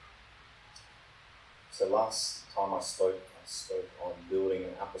So last time I spoke on building an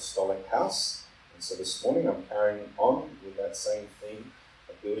apostolic house. And so this morning I'm carrying on with that same theme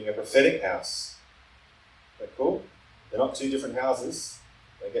of building a prophetic house. Is that cool? They're not two different houses.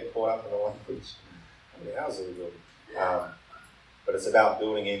 They get caught up in the language. How many houses are we building? But it's about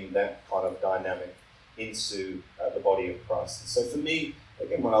building in that kind of dynamic into the body of Christ. And so for me,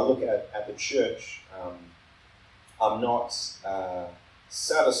 again, when I look at the church, I'm not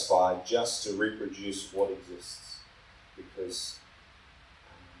satisfied just to reproduce what exists, because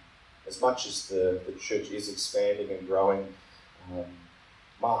as much as the church is expanding and growing,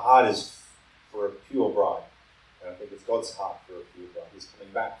 my heart is for a pure bride. And I think it's God's heart for a pure bride. He's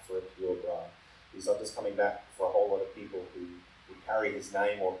coming back for a pure bride. He's not just coming back for a whole lot of people who carry his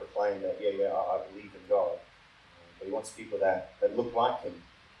name or proclaim that, I believe in God. But he wants people that look like him,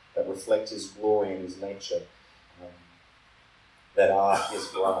 that reflect his glory and his nature, that are his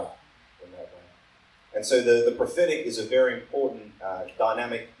bride in that way. And so the prophetic is a very important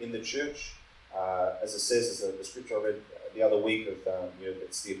dynamic in the church. As it says, as the scripture I read the other week,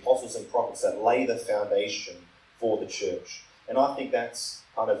 it's the apostles and prophets that lay the foundation for the church. And I think that's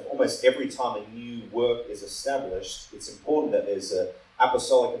kind of almost every time a new work is established, it's important that there's an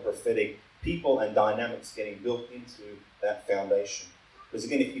apostolic and prophetic people and dynamics getting built into that foundation. Because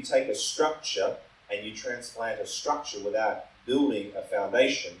again, if you take a structure and you transplant a structure without building a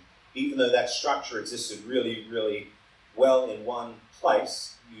foundation, even though that structure existed really, really well in one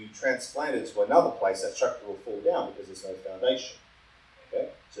place, you transplant it to another place, that structure will fall down because there's no foundation. Okay?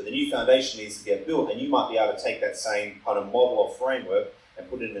 So the new foundation needs to get built, and you might be able to take that same kind of model or framework and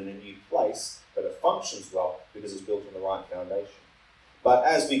put it in a new place, but it functions well because it's built on the right foundation. But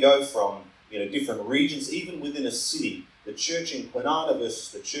as we go from different regions, even within a city, the church in Glenada versus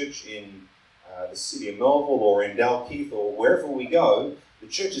the church in the city of Melville or in Dalkeith or wherever we go, the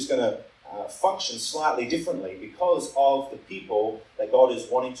church is going to function slightly differently because of the people that God is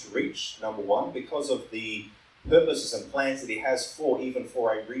wanting to reach, number one, because of the purposes and plans that he has for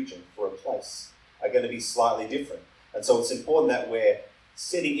a region, for a place, are going to be slightly different. And so it's important that we're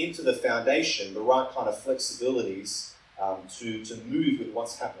setting into the foundation the right kind of flexibilities to move with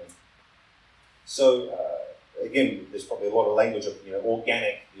what's happening. So again, there's probably a lot of language of the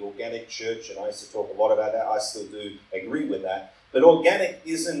organic church, and I used to talk a lot about that. I still do agree with that. But organic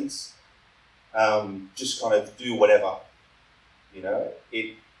isn't just kind of do whatever.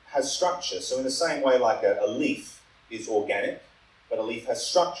 It has structure. So in the same way, like a leaf is organic, but a leaf has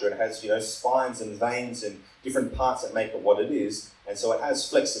structure. It has spines and veins and different parts that make it what it is. And so it has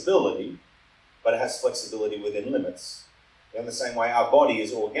flexibility, but it has flexibility within limits. In the same way, our body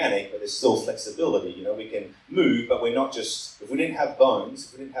is organic, but there's still flexibility. We can move, but we're not just... If we didn't have bones,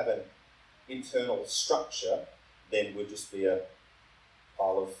 if we didn't have an internal structure, then we'd just be a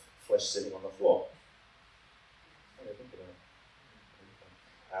pile of flesh sitting on the floor.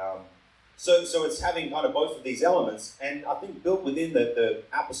 So it's having kind of both of these elements, and I think built within the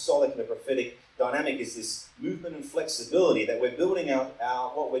apostolic and the prophetic dynamic is this movement and flexibility that we're building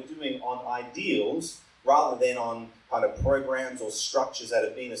out what we're doing on ideals rather than on kind of programs or structures that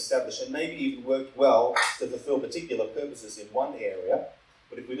have been established and maybe even worked well to fulfill particular purposes in one area.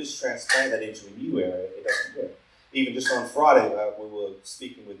 But if we just transplant that into a new area, it doesn't work. Even just on Friday, we were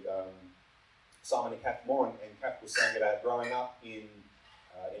speaking with Simon and Kath Moore, and Kath was saying about growing up in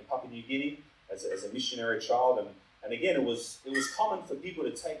Papua New Guinea as a missionary child, and again, it was common for people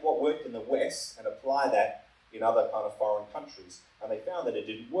to take what worked in the West and apply that in other kind of foreign countries, and they found that it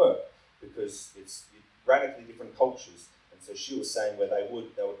didn't work because it's radically different cultures. And so she was saying where they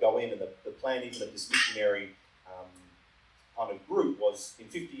would go in, and the plan even of this missionary kind of group was in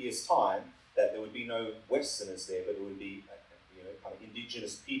 50 years' time that there would be no Westerners there, but it would be kind of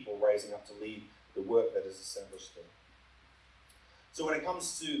indigenous people raising up to lead the work that is established there. So when it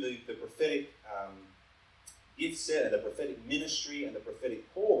comes to the prophetic gift set and the prophetic ministry and the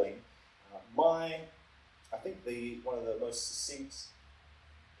prophetic calling, I think one of the most succinct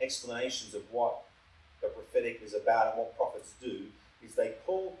explanations of what the prophetic is about and what prophets do is they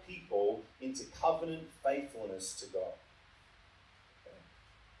call people into covenant faithfulness to God. Okay?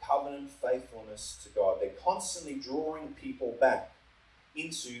 Covenant faithfulness to God. They're constantly drawing people back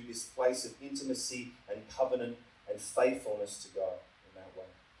into this place of intimacy and covenant and faithfulness to God in that way.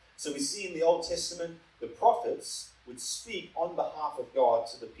 So we see in the Old Testament, the prophets would speak on behalf of God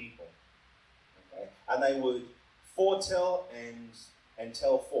to the people. Okay? And they would foretell and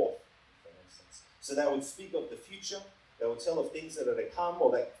tell forth, if that makes sense. So they would speak of the future, they would tell of things that are to come,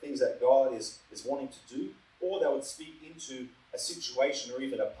 or things that God is wanting to do, or they would speak into a situation or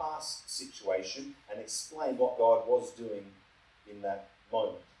even a past situation and explain what God was doing in that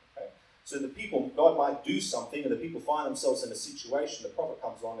moment. Okay? So the people, God might do something and the people find themselves in a situation, the prophet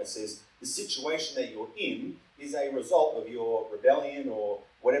comes along and says, the situation that you're in is a result of your rebellion or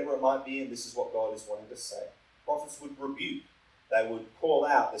whatever it might be, and this is what God is wanting to say. Prophets would rebuke. They would call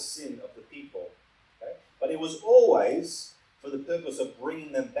out the sin of the people. Okay? But it was always for the purpose of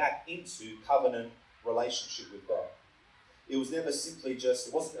bringing them back into covenant relationship with God. It was never simply it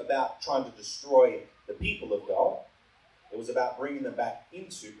wasn't about trying to destroy the people of God. It was about bringing them back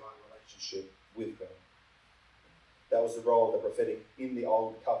into right relationship with God. That was the role of the prophetic in the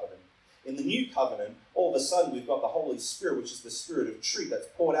Old Covenant. In the New Covenant, all of a sudden we've got the Holy Spirit, which is the Spirit of truth that's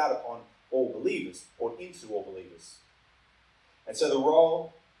poured out upon all believers, poured into all believers. And so the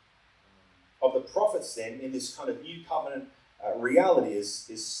role of the prophets then in this kind of New Covenant reality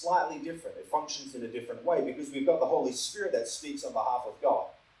is slightly different. It functions in a different way because we've got the Holy Spirit that speaks on behalf of God.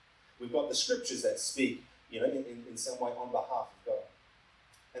 We've got the scriptures that speak, in some way on behalf of God.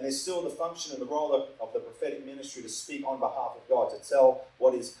 And there's still the function and the role of the prophetic ministry to speak on behalf of God, to tell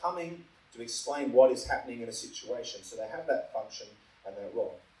what is coming, to explain what is happening in a situation. So they have that function and that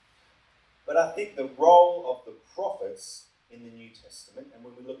role. But I think the role of the prophets in the New Testament, and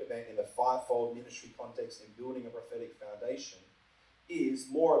when we look at that in the fivefold ministry context in building a prophetic foundation, is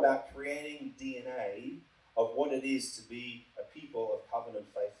more about creating DNA of what it is to be a people of covenant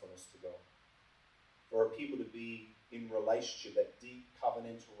faithfulness to God. For a people to be in relationship, that deep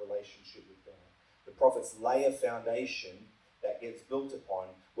covenantal relationship with God. The prophets lay a foundation that gets built upon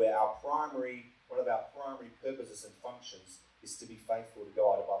where one of our primary purposes and functions is to be faithful to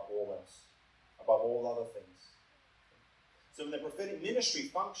God above all else, above all other things. So when the prophetic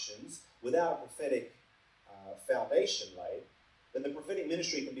ministry functions without a prophetic foundation laid, then the prophetic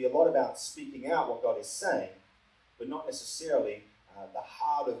ministry can be a lot about speaking out what God is saying, but not necessarily the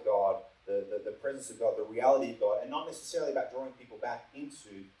heart of God, the presence of God, the reality of God, and not necessarily about drawing people back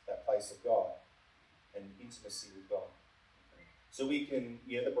into that place of God and intimacy with God. So we can,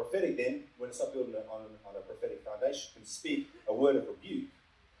 the prophetic then, when it's not built on a prophetic foundation, can speak a word of rebuke,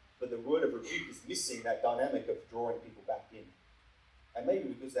 but the word of rebuke is missing that dynamic of drawing people back in. And maybe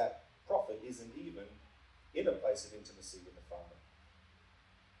because that prophet isn't even in a place of intimacy with the Father.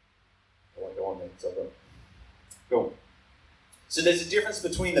 I won't go on there, so go on. So there's a difference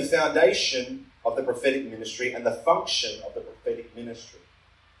between the foundation of the prophetic ministry and the function of the prophetic ministry.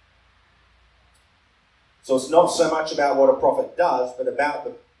 So it's not so much about what a prophet does, but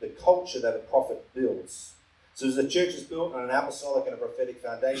about the culture that a prophet builds. So as the church is built on an apostolic and a prophetic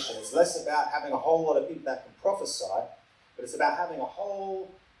foundation, it's less about having a whole lot of people that can prophesy, but it's about having a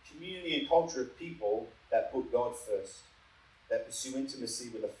whole community and culture of people that put God first, that pursue intimacy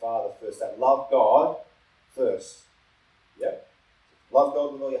with the Father first, that love God first. Yep. Love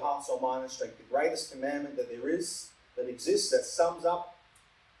God with all your heart, soul, mind, and strength. The greatest commandment that there is, that exists, that sums up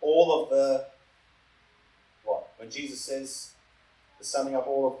all of the, when Jesus says, the summing up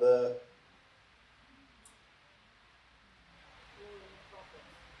all of the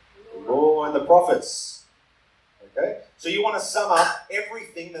law and the prophets. Okay? So you want to sum up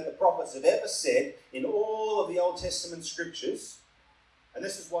everything that the prophets have ever said in all of the Old Testament scriptures, and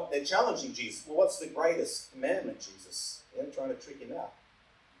this is what they're challenging Jesus. Well, what's the greatest commandment, Jesus? Trying to trick him out.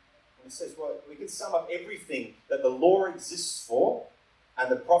 And he says, well, we can sum up everything that the law exists for,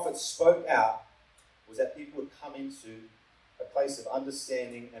 and the prophets spoke out, was that people would come into a place of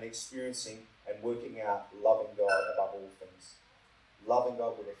understanding and experiencing and working out loving God above all things. Loving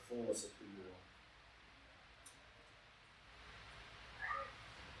God with the fullness of who you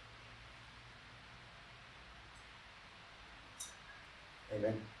are.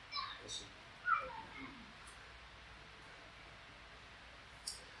 Amen.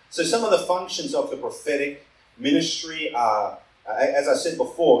 So some of the functions of the prophetic ministry are, as I said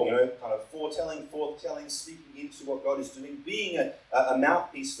before, kind of foretelling, speaking into what God is doing, being a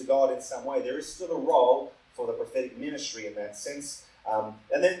mouthpiece for God in some way. There is still a role for the prophetic ministry in that sense.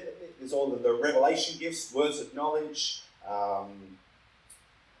 And then there's all of the revelation gifts, words of knowledge,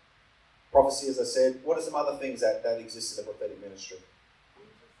 prophecy, as I said. What are some other things that exist in the prophetic ministry?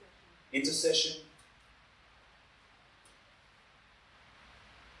 Intercession.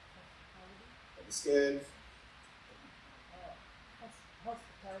 Don't be scared.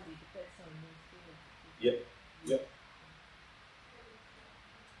 Hospitality, but that's on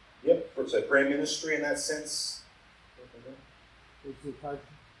Yep. So prayer ministry in that sense.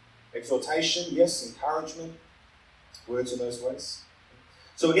 Exhortation, yes. Encouragement. Words in those ways.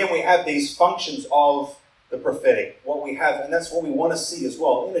 So again, we have these functions of the prophetic. What we have, and that's what we want to see as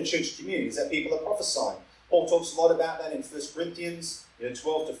well in a church community, is that people are prophesying. Paul talks a lot about that in 1 Corinthians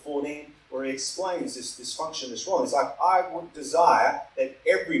 12 to 14, where he explains this function, this role. It's like, I would desire that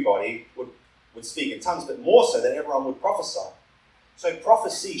everybody would speak in tongues, but more so that everyone would prophesy. So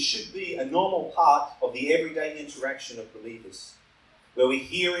prophecy should be a normal part of the everyday interaction of believers, where we're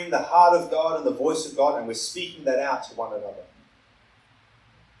hearing the heart of God and the voice of God, and we're speaking that out to one another.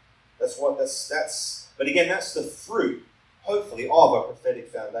 But again, that's the fruit, hopefully, of a prophetic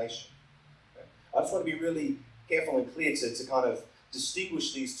foundation. Okay? I just want to be really careful and clear to kind of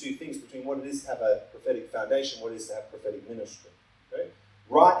distinguish these two things between what it is to have a prophetic foundation, what it is to have prophetic ministry. Okay?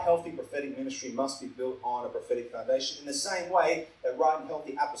 Right, healthy prophetic ministry must be built on a prophetic foundation in the same way that right and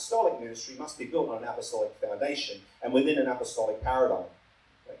healthy apostolic ministry must be built on an apostolic foundation and within an apostolic paradigm.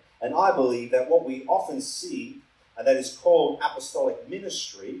 Okay? And I believe that what we often see that is called apostolic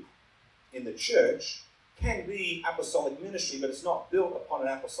ministry in the church can be apostolic ministry, but it's not built upon an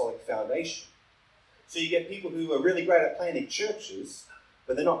apostolic foundation. So you get people who are really great at planting churches,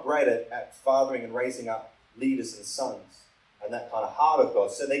 but they're not great at fathering and raising up leaders and sons and that kind of heart of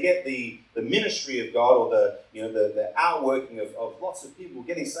God. So they get the ministry of God, or the outworking of lots of people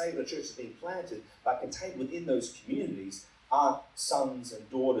getting saved and churches being planted, but contained within those communities aren't sons and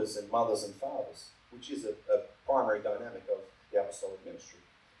daughters and mothers and fathers, which is a primary dynamic of the apostolic ministry,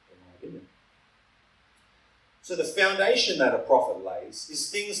 in my opinion. So the foundation that a prophet lays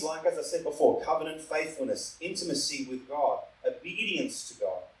is things like, as I said before, covenant faithfulness, intimacy with God, obedience to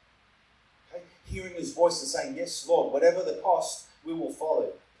God. Okay? Hearing his voice and saying, yes, Lord, whatever the cost, we will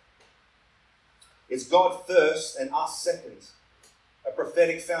follow. It's God first and us second. A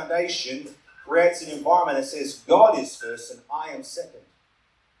prophetic foundation creates an environment that says God is first and I am second.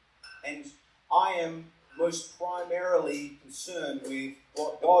 And I am most primarily concerned with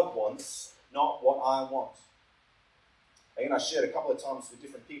what God wants, not what I want. Again, I shared a couple of times with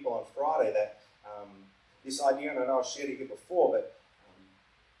different people on Friday that this idea, and I know I've shared it here before, but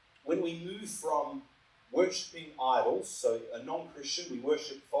when we move from worshipping idols, so a non-Christian, we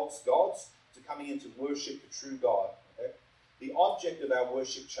worship false gods, to coming into worship the true God, okay? The object of our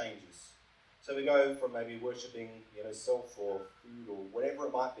worship changes. So we go from maybe worshipping, self or food or whatever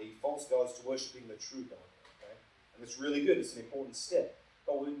it might be, false gods, to worshipping the true God. Okay? And it's really good. It's an important step.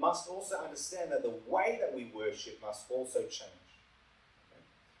 But we must also understand that the way that we worship must also change. Okay?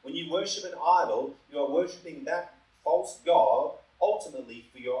 When you worship an idol, you are worshipping that false god ultimately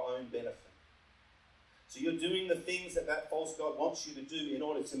for your own benefit. So you're doing the things that false god wants you to do in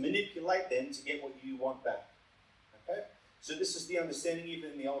order to manipulate them to get what you want back. Okay? So this is the understanding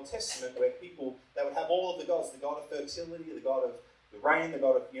even in the Old Testament, where people, they would have all of the gods, the god of fertility, the god of the rain, the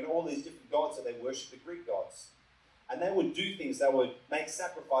god of, all these different gods that they worship, the Greek gods. And they would do things, they would make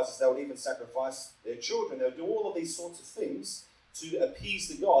sacrifices, they would even sacrifice their children. They would do all of these sorts of things to appease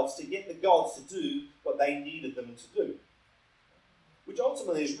the gods, to get the gods to do what they needed them to do. Which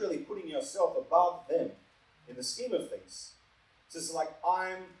ultimately is really putting yourself above them in the scheme of things. So it's like,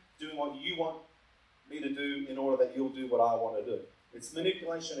 I'm doing what you want me to do in order that you'll do what I want to do. It's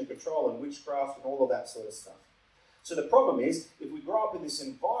manipulation and control and witchcraft and all of that sort of stuff. So the problem is, if we grow up in this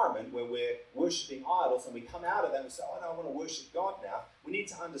environment where we're worshipping idols and we come out of that and we say, oh no, I want to worship God now, we need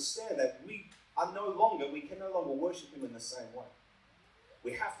to understand that we can no longer worship him in the same way.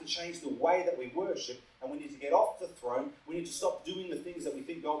 We have to change the way that we worship, and we need to get off the throne. We need to stop doing the things that we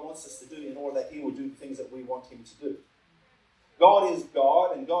think God wants us to do in order that he will do the things that we want him to do. God is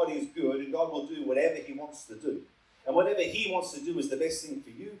God, and God is good, and God will do whatever he wants to do. And whatever he wants to do is the best thing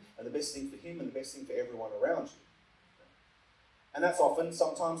for you, and the best thing for him, and the best thing for everyone around you. And that's often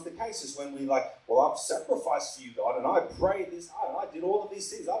sometimes the case, is when we I've sacrificed for you, God, and I prayed this hard, and I did all of these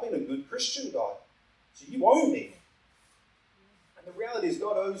things. I've been a good Christian, God. So you owe me. And the reality is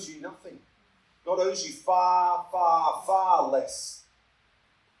God owes you nothing. God owes you far, far, far less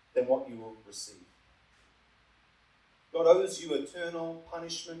than what you will receive. God owes you eternal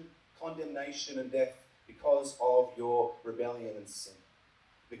punishment, condemnation, and death because of your rebellion and sin.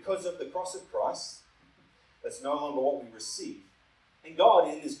 Because of the cross of Christ, that's no longer what we receive. And God,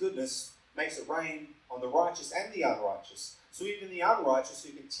 in his goodness, makes it rain on the righteous and the unrighteous. So even the unrighteous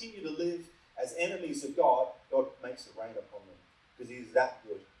who continue to live as enemies of God, God makes it rain upon them. Because he is that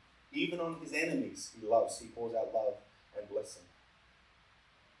good. Even on his enemies, he loves. He pours out love and blessing.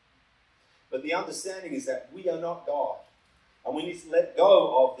 But the understanding is that we are not God. And we need to let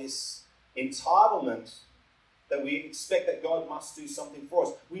go of this entitlement that we expect that God must do something for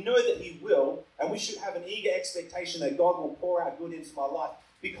us. We know that he will, and we should have an eager expectation that God will pour out good into my life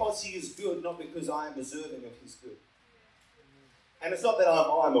because he is good, not because I am deserving of his good. And it's not that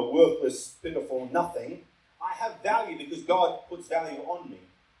I'm a worthless, pitiful nothing. I have value because God puts value on me.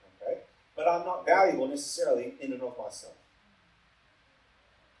 Okay? But I'm not valuable necessarily in and of myself.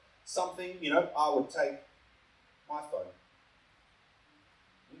 Something, I would take my phone.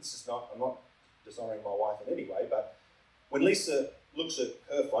 I'm not dishonoring my wife in any way, but when Lisa looks at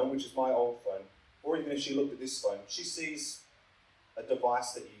her phone, which is my old phone, or even if she looked at this phone, she sees a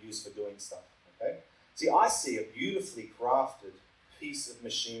device that you use for doing stuff, okay? See, I see a beautifully crafted piece of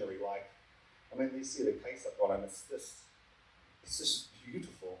machinery, you see the case I've got on, it's just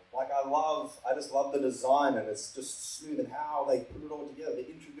beautiful. I just love the design, and it's just smooth, and how they put it all together, the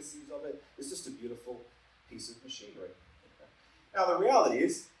intricacies of it. It's just a beautiful piece of machinery. Okay? Now, the reality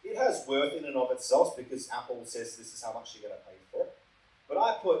is, it has worth in and of itself, because Apple says this is how much you're going to pay for it. But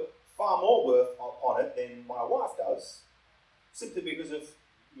I put far more worth on it than my wife does, simply because of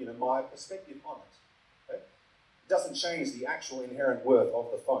my perspective on it. Okay? It doesn't change the actual inherent worth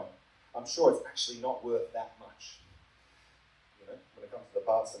of the phone. I'm sure it's actually not worth that much, when it comes to the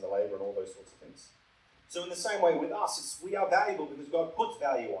parts and the labour and all those sorts of things. So in the same way with us, we are valuable because God puts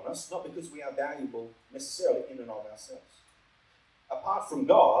value on us, not because we are valuable necessarily in and of ourselves. Apart from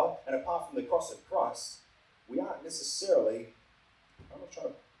God and apart from the cross of Christ, we aren't necessarily, I'm not trying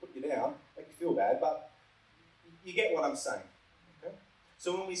to put you down, make you feel bad, but you get what I'm saying. Okay?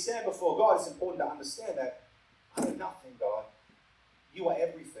 So when we stand before God, it's important to understand that I am nothing, God. You are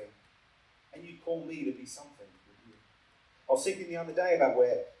everything. And you call me to be something with you. I was thinking the other day about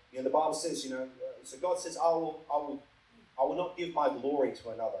where, the Bible says, so God says, I will not give my glory to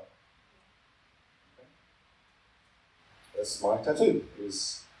another. Okay? That's my tattoo.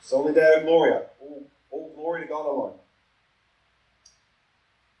 Is Soli Deo Gloria. All glory to God alone.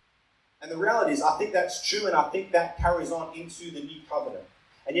 And the reality is, I think that's true, and I think that carries on into the new covenant.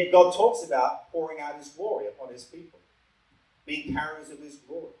 And yet God talks about pouring out his glory upon his people, being carriers of his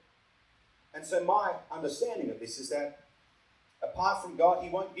glory. And so my understanding of this is that apart from God, he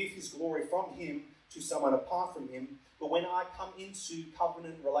won't give his glory from him to someone apart from him. But when I come into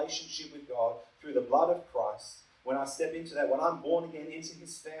covenant relationship with God through the blood of Christ, when I step into that, when I'm born again into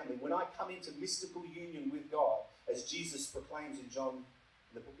his family, when I come into mystical union with God, as Jesus proclaims in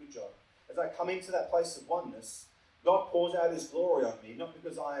the book of John, as I come into that place of oneness, God pours out his glory on me, not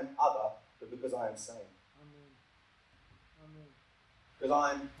because I am other, but because I am same. Amen. Because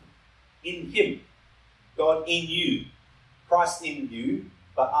I am in him, God in you, Christ in you,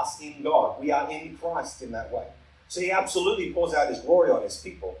 but us in God. We are in Christ in that way. So he absolutely pours out his glory on his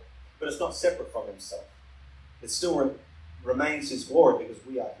people, but it's not separate from himself. It still remains his glory because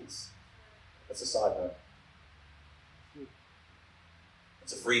we are his. That's a side note.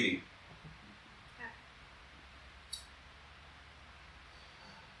 It's a freebie.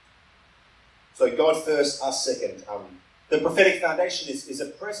 So God first, us second. The prophetic foundation is a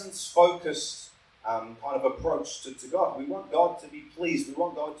presence-focused kind of approach to God. We want God to be pleased. We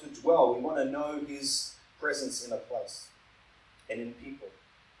want God to dwell. We want to know his presence in a place and in people.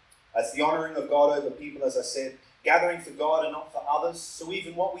 It's the honouring of God over people, as I said, gathering for God and not for others. So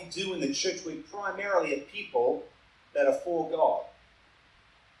even what we do in the church, we're primarily a people that are for God.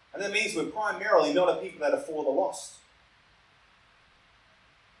 And that means we're primarily not a people that are for the lost.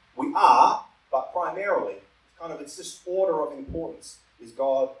 We are, but primarily, it's this order of importance, is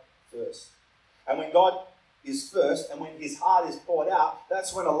God first. And when God is first, and when his heart is poured out,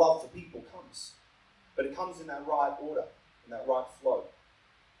 that's when a love for people comes. But it comes in that right order, in that right flow,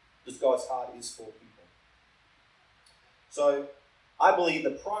 because God's heart is for people. So, I believe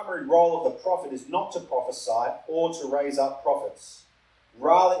the primary role of the prophet is not to prophesy or to raise up prophets.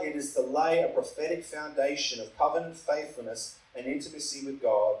 Rather, it is to lay a prophetic foundation of covenant faithfulness and intimacy with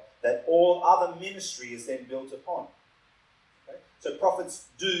God that all other ministry is then built upon. Okay? So prophets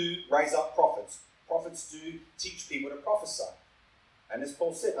do raise up prophets. Prophets do teach people to prophesy. And as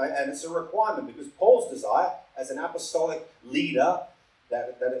Paul said, and it's a requirement because Paul's desire as an apostolic leader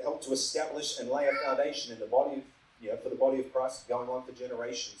that it helped to establish and lay a foundation in the body of, for the body of Christ going on for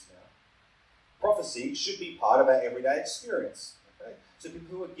generations now. Prophecy should be part of our everyday experience. Okay? So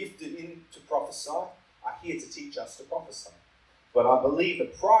people who are gifted to prophesy are here to teach us to prophesy. But I believe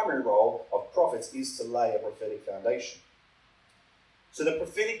the primary role of prophets is to lay a prophetic foundation. So the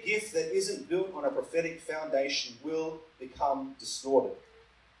prophetic gift that isn't built on a prophetic foundation will become distorted.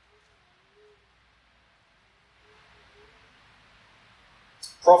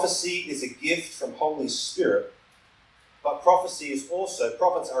 Prophecy is a gift from Holy Spirit, but prophets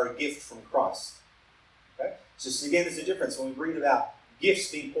are a gift from Christ. Okay? So again, there's a difference when we read about gifts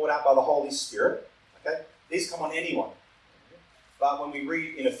being poured out by the Holy Spirit. Okay? These come on anyone. But when we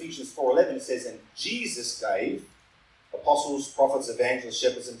read in Ephesians 4:11, it says, and Jesus gave apostles, prophets, evangelists,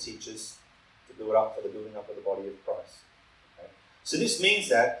 shepherds, and teachers to build up for the building up of the body of Christ. Okay? So this means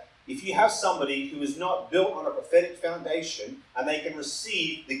that if you have somebody who is not built on a prophetic foundation and they can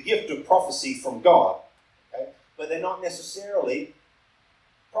receive the gift of prophecy from God, okay, but they're not necessarily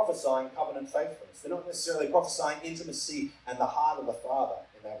prophesying covenant faithfulness. They're not necessarily prophesying intimacy and the heart of the Father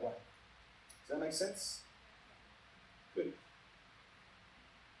in that way. Does that make sense? Good.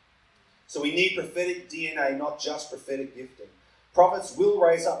 So we need prophetic DNA, not just prophetic gifting. Prophets will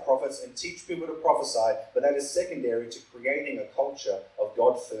raise up prophets and teach people to prophesy, but that is secondary to creating a culture of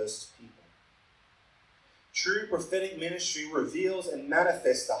God-first people. True prophetic ministry reveals and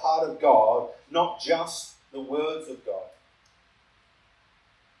manifests the heart of God, not just the words of God.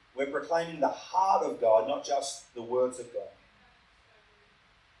 We're proclaiming the heart of God, not just the words of God.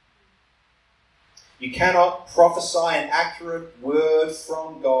 You cannot prophesy an accurate word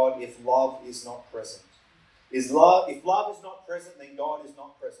from God if love is not present. If love is not present, then God is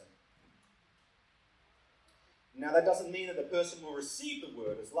not present. Now, that doesn't mean that the person will receive the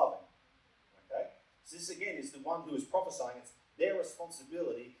word as loving. Okay? So this, again, is the one who is prophesying. It's their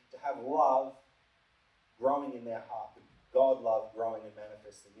responsibility to have love growing in their heart, the God love growing and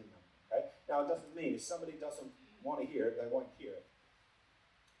manifesting in them. Okay? Now, it doesn't mean if somebody doesn't want to hear it, they won't hear it.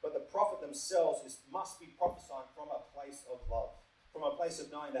 But the prophet themselves must be prophesying from a place of love, from a place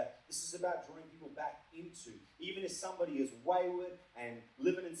of knowing that this is about drawing people back into. Even if somebody is wayward and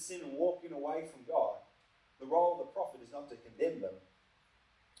living in sin and walking away from God, the role of the prophet is not to condemn them,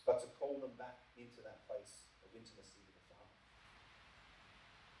 but to call them back into that place of intimacy with the Father.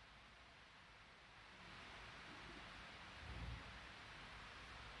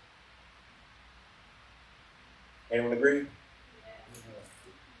 Anyone agree?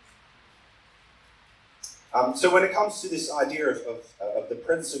 So when it comes to this idea of the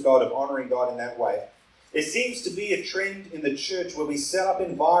presence of God, of honouring God in that way, there seems to be a trend in the church where we set up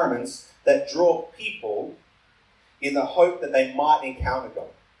environments that draw people in the hope that they might encounter God.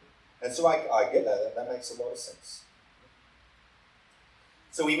 And so I get that. That makes a lot of sense.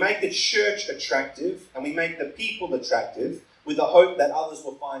 So we make the church attractive and we make the people attractive with the hope that others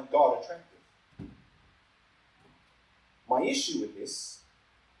will find God attractive. My issue with this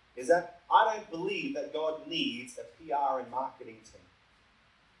is that I don't believe that God needs a PR and marketing team.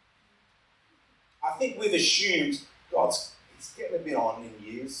 I think we've assumed he's getting a bit on in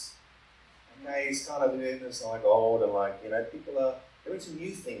years. Okay, he's kind of in this like old and like, people are doing some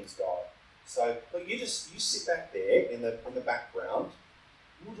new things, God. So look, you sit back there in the background.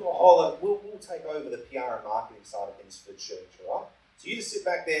 We'll do we'll take over the PR and marketing side of things for the church, all right? So you just sit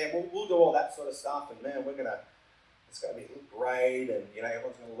back there and we'll do all that sort of stuff, and man, it's going to be look great, and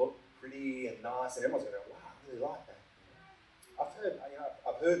everyone's going to look pretty and nice, and everyone's going to go, wow, I really like that.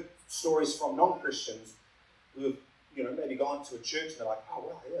 I've heard stories from non-Christians who have maybe gone to a church and they're like, oh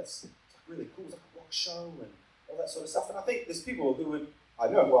wow, yeah, it's like really cool, it's like a rock show and all that sort of stuff. And I think there's people who I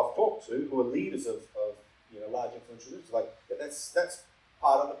know who I've talked to who are leaders of large influential groups, like that's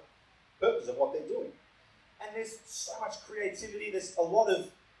part of the purpose of what they're doing. And there's so much creativity. There's a lot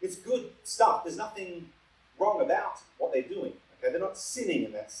of it's good stuff. There's nothing wrong about what they're doing. Okay, they're not sinning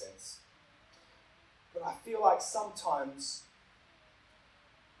in that sense. But I feel like sometimes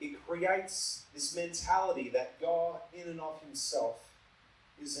it creates this mentality that God, in and of himself,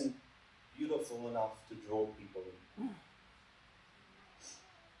 isn't beautiful enough to draw people in.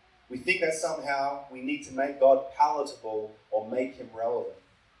 We think that somehow we need to make God palatable or make him relevant.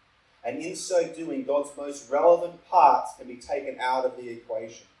 And in so doing, God's most relevant parts can be taken out of the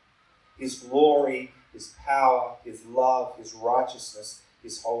equation. His glory, his power, his love, his righteousness,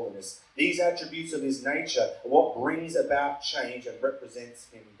 his holiness. These attributes of his nature are what brings about change and represents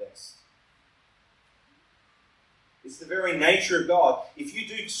him best. It's the very nature of God. If you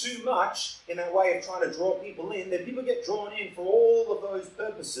do too much in that way of trying to draw people in, then people get drawn in for all of those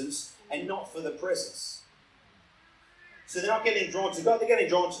purposes and not for the presence. So they're not getting drawn to God, they're getting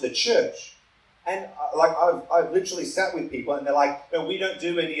drawn to the church. And I've literally sat with people and they're like, no, we don't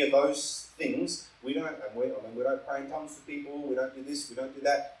do any of those things. We don't pray in tongues for people, we don't do this, we don't do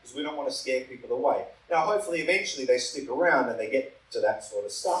that, because we don't want to scare people away. Now, hopefully, eventually they stick around and they get to that sort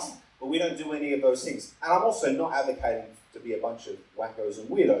of stuff, but we don't do any of those things. And I'm also not advocating to be a bunch of wackos and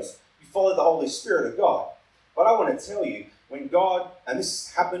weirdos. You follow the Holy Spirit of God. But I want to tell you, when God, and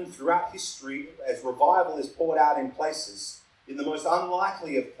this happened throughout history, as revival is poured out in places, in the most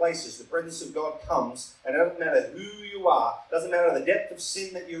unlikely of places, the presence of God comes, and it doesn't matter who you are, it doesn't matter the depth of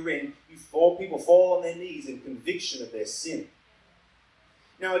sin that you're in, people fall on their knees in conviction of their sin.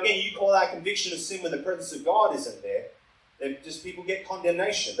 Now again, you call that conviction of sin when the presence of God isn't there, then just people get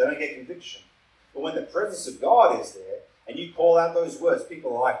condemnation, they don't get conviction. But when the presence of God is there, and you call out those words,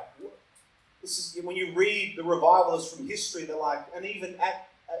 people are like, what? This is when you read the revivalists from history, they're like, and even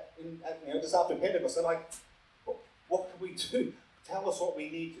just after Pentecost, they're like, what can we do? Tell us what we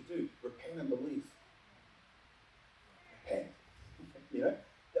need to do. Repent and believe. Repent.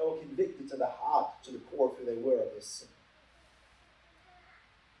 core of who they were of their sin.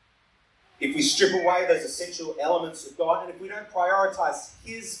 If we strip away those essential elements of God, and if we don't prioritize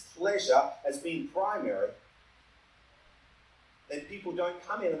His pleasure as being primary, then people don't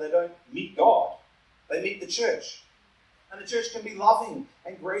come in and they don't meet God. They meet the church. And the church can be loving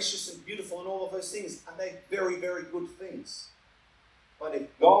and gracious and beautiful and all of those things, and they're very, very good things. But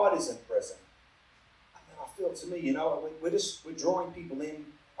if God isn't present, then I feel to me, we're drawing people in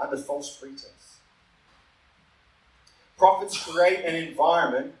under false pretense. Prophets create an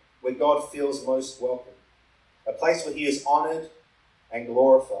environment where God feels most welcome, a place where He is honoured and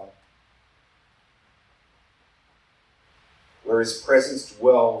glorified, where His presence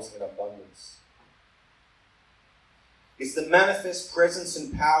dwells in abundance. It's the manifest presence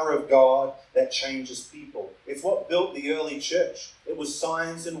and power of God that changes people. It's what built the early church. It was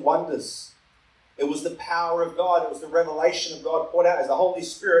signs and wonders. It was the power of God. It was the revelation of God poured out as the Holy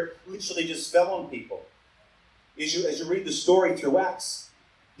Spirit literally just fell on people. As you read the story through Acts,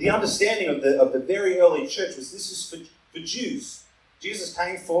 the understanding of the very early church was this is for Jews. Jesus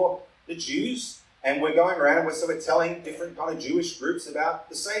came for the Jews, and we're going around and we're telling different kind of Jewish groups about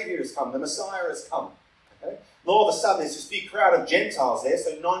the Saviour has come, the Messiah has come. Okay? And all of a sudden there's this big crowd of Gentiles there,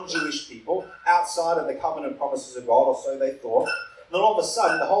 so non-Jewish people outside of the covenant promises of God, or so they thought. And then all of a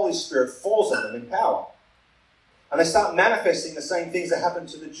sudden the Holy Spirit falls on them in power. And they start manifesting the same things that happened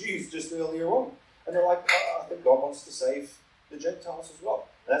to the Jews just earlier on. And they're like, I think God wants to save the Gentiles as well.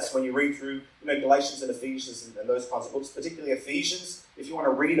 And that's when you read through Galatians and Ephesians and those kinds of books, particularly Ephesians. If you want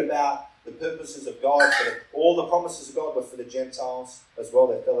to read about the purposes of God, all the promises of God were for the Gentiles as well,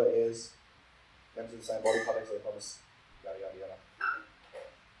 their fellow heirs, members of the same body, public to the promise, yada, yada, yada.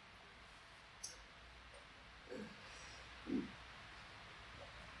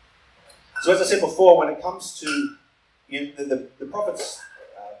 So as I said before, when it comes to the prophet's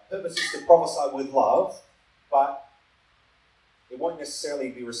purpose is to prophesy with love, but it won't necessarily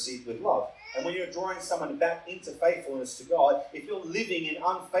be received with love. And when you're drawing someone back into faithfulness to God, if you're living in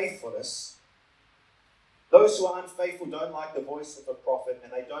unfaithfulness, those who are unfaithful don't like the voice of a prophet,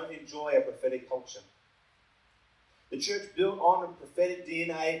 and they don't enjoy a prophetic culture. The church built on a prophetic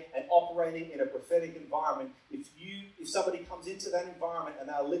DNA and operating in a prophetic environment, if somebody comes into that environment and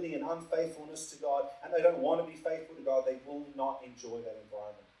they're living in unfaithfulness to God and they don't want to be faithful to God, they will not enjoy that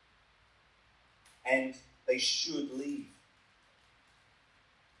environment. And they should leave.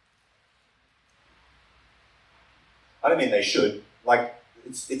 I don't mean they should. Like,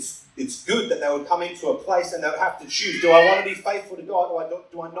 it's good that they would come into a place and they would have to choose. Do I want to be faithful to God or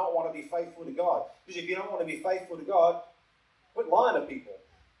do I not want to be faithful to God? Because if you don't want to be faithful to God, quit lying to people.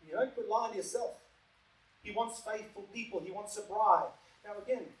 Quit lying to yourself. He wants faithful people. He wants a bride. Now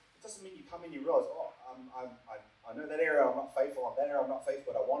again, it doesn't mean you come in and you realize, I know that area I'm not faithful, on that area I'm not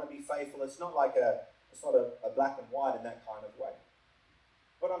faithful, but I want to be faithful. It's not like a black and white in that kind of way.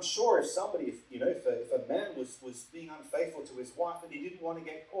 But I'm sure if a man was being unfaithful to his wife and he didn't want to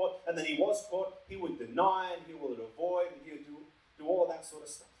get caught, and then he was caught, he would deny and he would avoid and he would do all of that sort of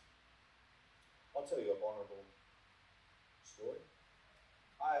stuff. I'll tell you a vulnerable story.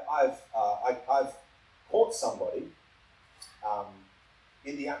 I've caught somebody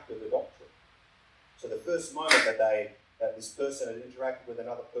in the act of adultery. So the first moment that this person had interacted with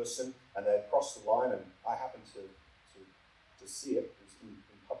another person and they had crossed the line, and I happened to see it.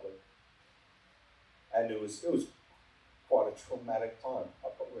 In public, and it was quite a traumatic time. I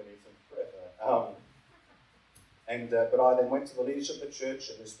probably need some prayer for that. But I then went to the leadership of the church,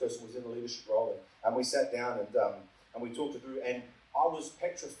 and this person was in the leadership role, and we sat down and we talked it through. And I was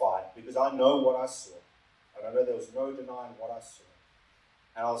petrified because I know what I saw, and I know there was no denying what I saw.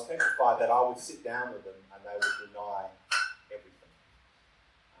 And I was petrified that I would sit down with them and they would deny everything.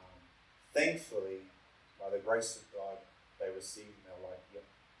 Thankfully, by the grace of God, they received and they were like, yep,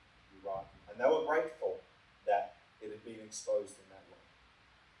 you're right. And they were grateful that it had been exposed in that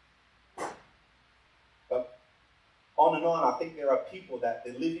way. But on and on, I think there are people that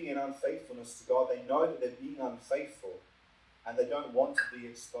they're living in unfaithfulness to God. They know that they're being unfaithful and they don't want to be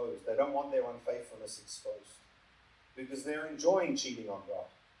exposed. They don't want their unfaithfulness exposed because they're enjoying cheating on God.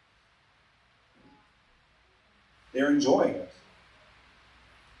 They're enjoying it.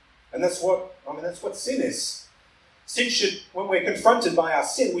 And that's what sin is. Sin should, when we're confronted by our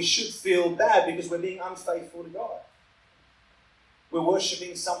sin, we should feel bad because we're being unfaithful to God. We're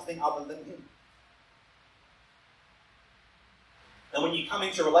worshipping something other than Him. And when you come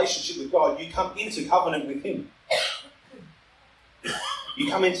into relationship with God, you come into covenant with Him. You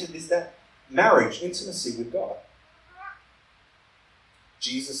come into that marriage, intimacy with God.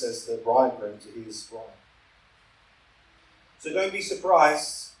 Jesus as the bridegroom to His bride. So don't be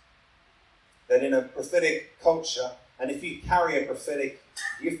surprised that in a prophetic culture, and if you carry a prophetic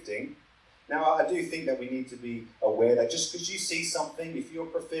gifting, now I do think that we need to be aware that just because you see something, if you're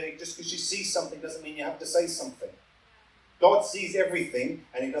prophetic, just because you see something doesn't mean you have to say something. God sees everything,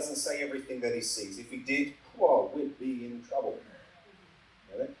 and he doesn't say everything that he sees. If he did, well, we'd be in trouble.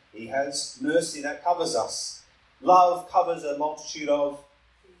 He has mercy that covers us. Love covers a multitude of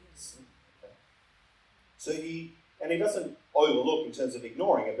sin. So he doesn't overlook in terms of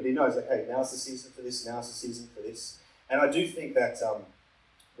ignoring it, but he knows, okay, now's the season for this, now's the season for this. And I do think that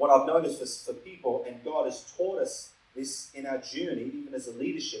what I've noticed for people, and God has taught us this in our journey, even as a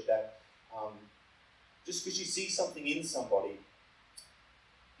leadership, that just because you see something in somebody,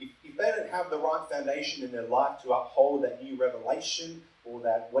 if they don't have the right foundation in their life to uphold that new revelation or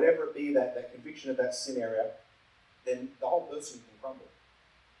that whatever it be, that conviction of that sin area, then the whole person can crumble.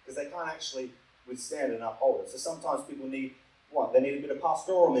 Because they can't actually withstand and uphold it. So sometimes people need what? They need a bit of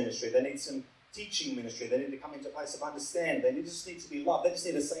pastoral ministry. They need some teaching ministry. They need to come into a place of understanding. They just need to be loved. They just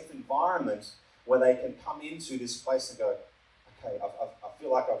need a safe environment where they can come into this place and go, okay, I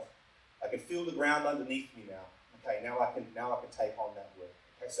feel like I can feel the ground underneath me now. Okay, now I can take on that word.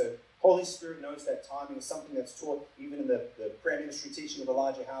 Okay, so Holy Spirit knows that timing is something that's taught even in the prayer ministry teaching of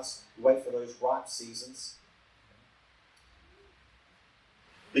Elijah House. You wait for those ripe seasons.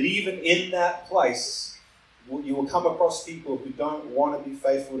 But even in that place, you will come across people who don't want to be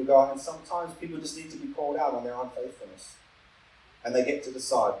faithful to God, and sometimes people just need to be called out on their unfaithfulness. And they get to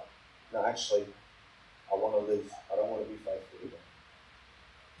decide, no, actually, I want to live. I don't want to be faithful to God.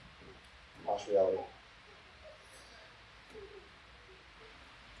 Harsh reality.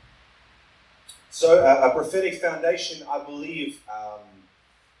 So a prophetic foundation, I believe,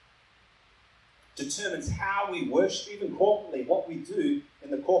 determines how we worship, even corporately, what we do in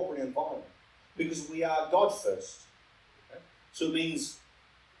the corporate environment. Because we are God first. Okay? So it means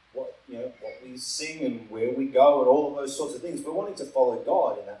what we sing and where we go and all of those sorts of things. We're wanting to follow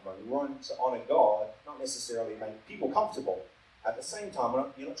God in that moment. We're wanting to honour God, not necessarily make people comfortable. At the same time,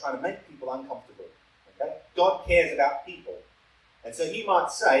 you're not trying to make people uncomfortable. Okay? God cares about people. And so he might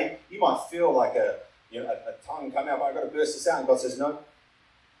say, you might feel like a tongue come out, but I've got to burst this out. And God says, no,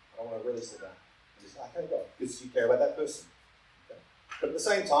 I don't want to release it now. He's like, okay, God, because you care about that person. Okay? But at the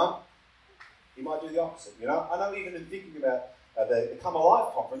same time, you might do the opposite. I know even in thinking about the Come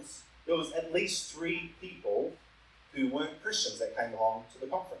Alive conference, there was at least 3 people who weren't Christians that came along to the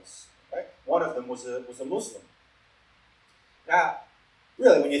conference. Okay? One of them was a Muslim. Now,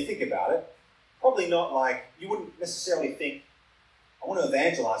 really, when you think about it, probably not like, you wouldn't necessarily think, I want to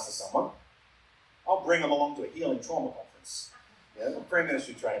evangelize to someone. I'll bring them along to a healing trauma conference. Prayer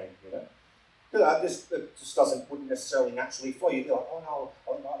ministry training, Because it just wouldn't necessarily naturally flow. You'd be like, oh no,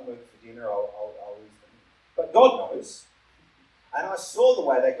 I'll invite them over for dinner, I'll leave them. But God knows. And I saw the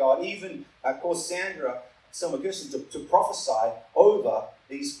way that God even caused Selma Gerson, to prophesy over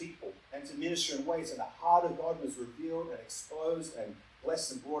these people and to minister in ways that the heart of God was revealed and exposed and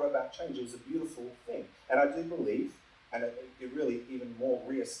blessed and brought about change. It was a beautiful thing. And I do believe, and it really even more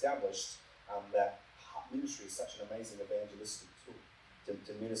re-established, that heart ministry is such an amazing evangelistic tool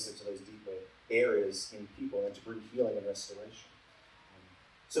to minister to those deeper areas in people and to bring healing and restoration.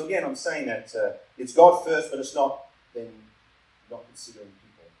 So again, I'm saying that it's God first, but it's not considering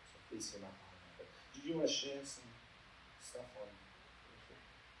people. So please hear my heart. But did you want to share some stuff on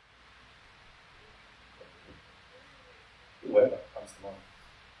whoever comes to mind?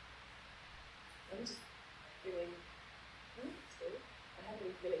 I'm just feeling, I haven't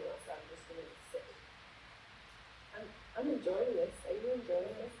been feeling well, so I'm just going to sit. I'm enjoying this. Are you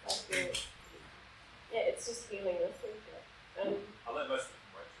enjoying this? I feel, it's just healing listening to it. I learned most of it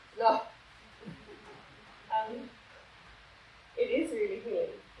from Rachel. No. It is really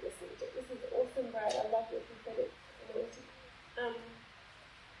healing listening to it. This is awesome, Brad. I love your prophetic ability. I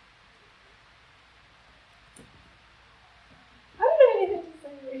don't know anything to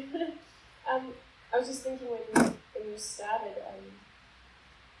say really. I was just thinking when you started,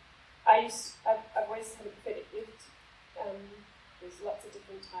 I've always had a prophetic gift. There's lots of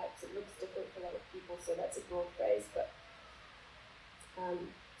different types. It looks different for a lot of people, so that's a broad phrase. But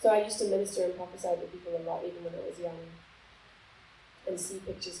so I used to minister and prophesy to people a lot, even when I was young, and see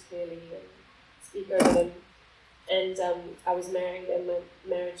pictures clearly and speak over them. And I was married, and my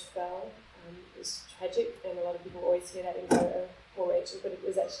marriage fell. It was tragic, and a lot of people always hear that and go, "Oh, poor Rachel," but it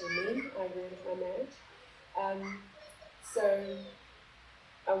was actually me. I ruined my marriage. So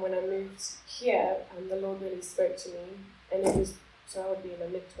when I moved here, the Lord really spoke to me, and I would be in my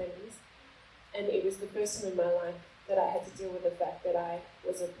mid-20s, and it was the first time in my life that I had to deal with the fact that I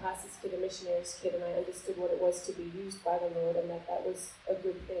was a pastor's kid, a missionary's kid, and I understood what it was to be used by the Lord, and that was a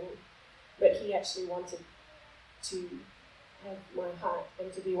good thing. But He he actually wanted to have my heart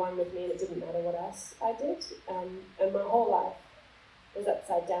and to be one with me, and it didn't matter what else I did. And my whole life was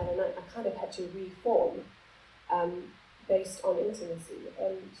upside down, and I kind of had to reform based on intimacy.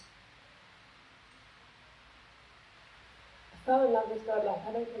 And I fell in love with God like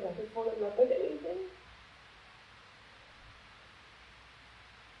I don't think I could fall in love with anything.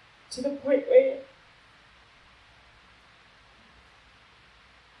 To the point where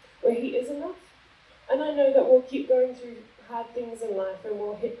he is enough. And I know that we'll keep going through hard things in life and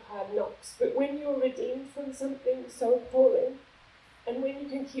we'll hit hard knocks, but when you're redeemed from something so appalling, and when you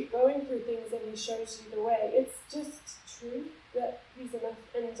can keep going through things and he shows you the way, it's just true that he's enough.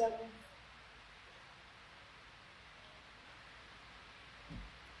 And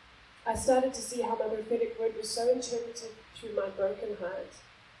I started to see how my prophetic word was so interpreted through my broken heart.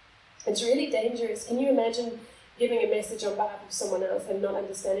 It's really dangerous. Can you imagine giving a message on behalf of someone else and not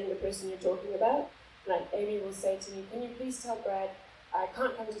understanding the person you're talking about? Like Amy will say to me, can you please tell Brad, I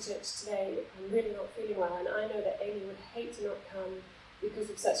can't come to church today, I'm really not feeling well, and I know that Amy would hate to not come because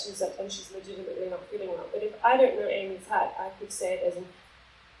of such and such, and she's legitimately not feeling well. But if I don't know Amy's heart, I could say it as in,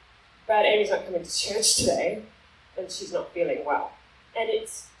 Brad, Amy's not coming to church today, and she's not feeling well. And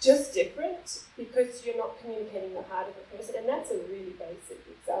it's just different because you're not communicating the heart of the person, and that's a really basic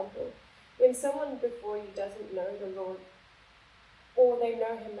example. When someone before you doesn't know the Lord, or they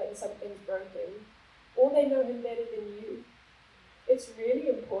know him but something's broken, or they know him better than you, it's really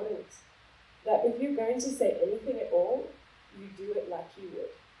important that if you're going to say anything at all, you do it like he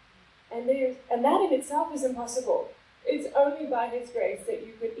would. And that in itself is impossible. It's only by his grace that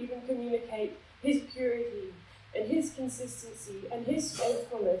you could even communicate his purity and his consistency and his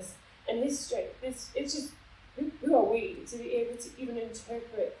faithfulness and his strength. It's just, who are we to be able to even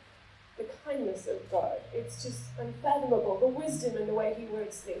interpret the kindness of God? It's just unfathomable, the wisdom and the way he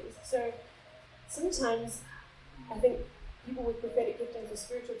works things. So sometimes I think people with prophetic giftings or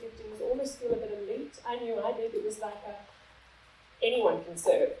spiritual giftings almost feel a bit elite. I knew I did. It was like anyone can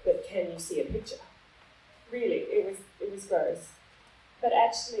serve, but can you see a picture? Really, it was gross. But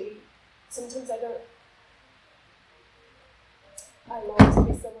actually, sometimes I long to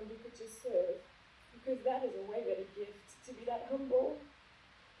be someone who could just serve, because that is a way better gift, to be that humble,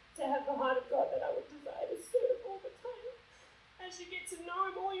 to have the heart of God that I would desire to serve all the time. As you get to know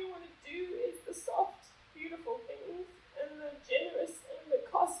him, all you want to do is the soft, beautiful things, and the generous and the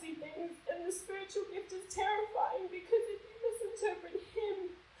costly things, and the spiritual gift is terrifying, because if you misinterpret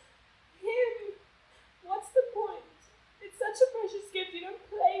him, what's the point? It's such a precious gift, you don't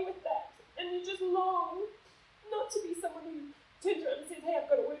play with that, and you just long not to be someone who turns around and says, hey, I've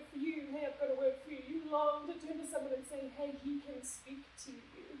got a word for you, hey, I've got a word for you. You long to turn to someone and say, hey, he can speak to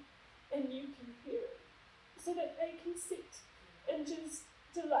you, and you can hear it, so that they can sit and just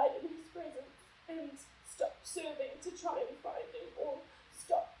delight in his presence and stop serving to try and find him, or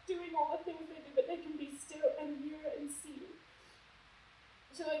stop doing all the things they do, but they can be still and hear and see.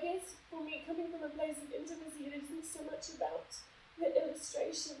 So I guess for me, coming from a place of intimacy, it isn't so much about the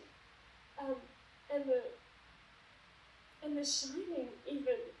illustration and the shining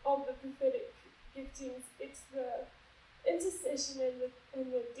even of the prophetic giftings. It's the intercession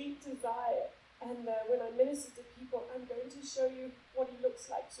and the deep desire. And when I minister to people, I'm going to show you what he looks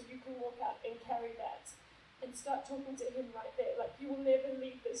like, so you can walk out and carry that and start talking to him right there. Like, you will never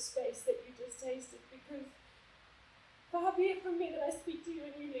leave this space that you just tasted, because far be it from me that I speak to you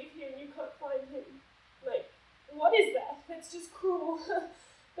and you leave here and you can't find him. Like, what is that? That's just cruel.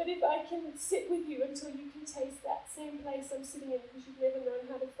 But if I can sit with you until you can taste that same place I'm sitting in, because you've never known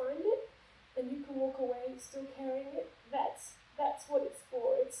how to find it, and you can walk away still carrying it, that's what it's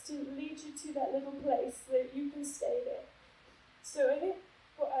for. It's to lead you to that little place so that you can stay there. So I think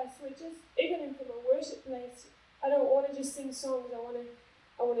for us, we're just, even from a worship place, I don't want to just sing songs. I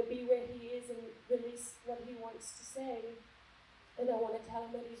want to be where he is and release what he wants to say. And I want to tell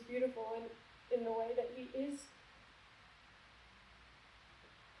him that he's beautiful, and in the way that he is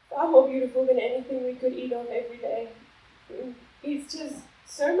far more beautiful than anything we could eat of every day. He's just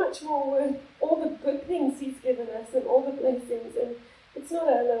so much more worth all the good things he's given us and all the blessings. And it's not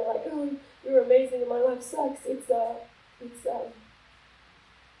a little like, oh, you're amazing and my life sucks.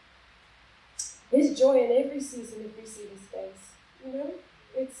 There's joy in every season if we see his face. You know?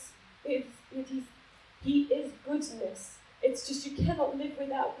 He is goodness. It's just you cannot live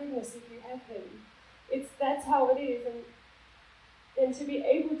without goodness if you have him. That's how it is. And to be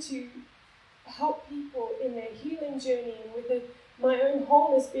able to help people in their healing journey, and with my own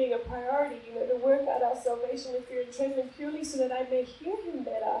wholeness being a priority, to work out our salvation with fear and trembling, purely so that I may hear him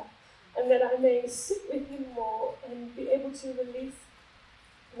better, and that I may sit with him more and be able to release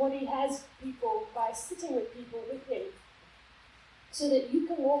what he has for people by sitting with people with him, so that you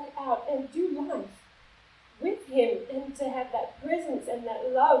can walk out and do life with him and to have that presence and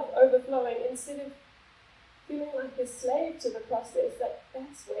that love overflowing instead of feeling like a slave to the process.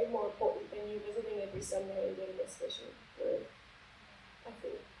 That's way more important than you visiting every Sunday and getting a special word. I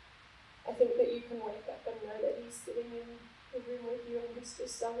think that you can wake up and know that he's sitting in the room with you and he's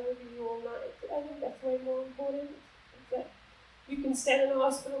just sung over you all night. I think that's way more important. That you can stand in a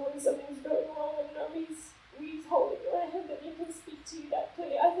hospital when something's going wrong and know he's holding your hand and he can speak to you that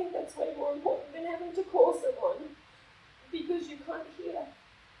clearly. I think that's way more important than having to call someone because you can't hear.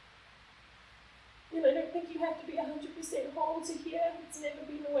 I don't think you have to be 100% whole to hear. It's never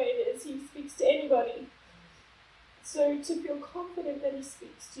been the way it is. He speaks to anybody. So to feel confident that he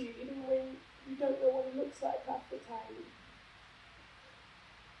speaks to you, even when you don't know what he looks like half the time.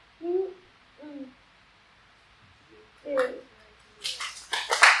 Yeah.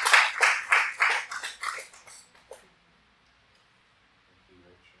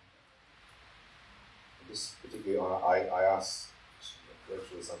 This particularly, I asked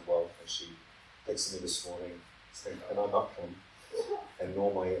Rachel was unwell, and she texted me this morning saying, "Can I not come?" And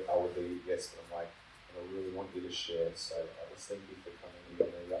normally I would be yes, but I'm like, I really want you to share. So I was thank you for coming, even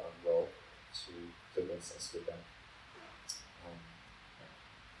though you're unwell, to bless us with that.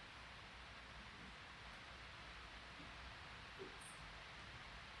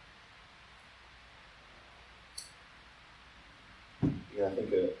 I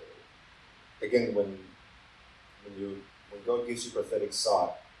think again when God gives you prophetic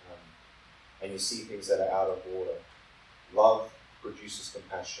sight and you see things that are out of order, love produces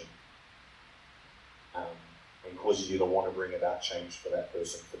compassion and causes you to want to bring about change for that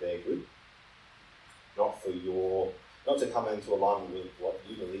person for their good, not to come into alignment with what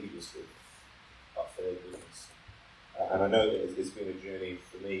you believe is good, but for their goodness. And I know it's been a journey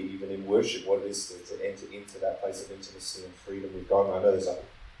for me, even in worship, what it is to enter into that place of intimacy and freedom with God. And I know there's a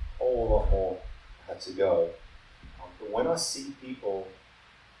whole lot more I had to go. But when I see people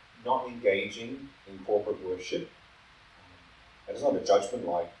not engaging in corporate worship, and it's not a judgment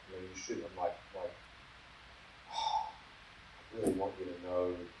like, you should. I'm like, I really want you to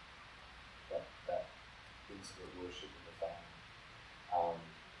know that intimate worship in the Father.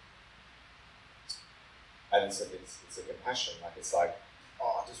 And it's a compassion, like it's like,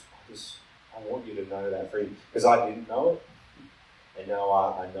 I want you to know that freedom, because I didn't know it, and now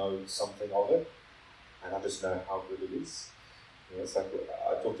I know something of it, and I just know how good it is. It's like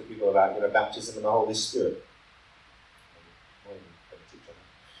I talk to people about baptism in the Holy Spirit.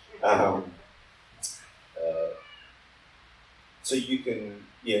 So you can,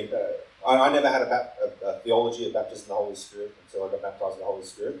 I never had a theology of baptism in the Holy Spirit until I got baptized in the Holy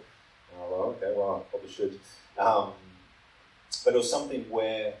Spirit. Okay, well, I probably should. But it was something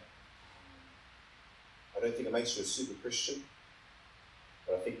where I don't think it makes you a super Christian,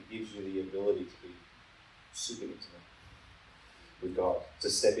 but I think it gives you the ability to be super intimate with God, to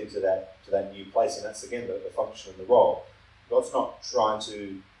step into that new place. And that's, again, the function and the role. God's not trying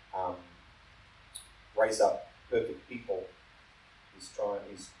to raise up perfect people. He's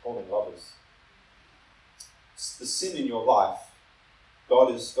calling lovers. The sin in your life,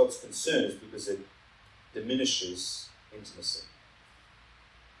 God's concern is because it diminishes intimacy.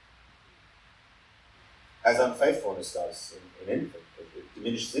 As unfaithfulness does in anything, it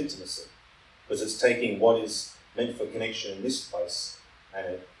diminishes intimacy because it's taking what is meant for connection in this place and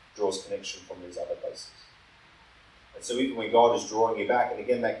it draws connection from these other places. And so even when God is drawing you back, and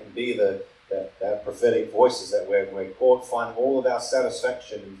again that can be the prophetic voices that we're caught finding all of our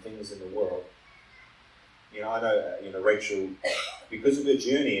satisfaction in things in the world. I know, Rachel, because of her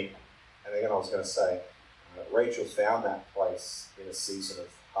journey, and again I was going to say, Rachel found that place in a season of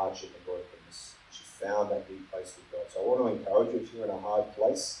hardship and brokenness. She found that deep place with God. So I want to encourage you, if you're in a hard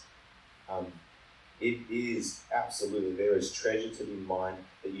place, it is absolutely, there is treasure to be mined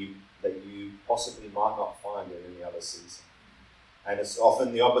that you possibly might not find in any other season. And it's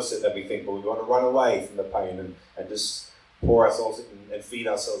often the opposite that we think, well, we want to run away from the pain and just pour ourselves in and feed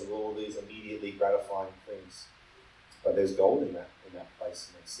ourselves with all these immediately gratifying things. But there's gold in that place,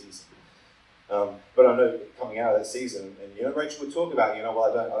 in that season. But I know coming out of that season, and Rachel would talk about, well,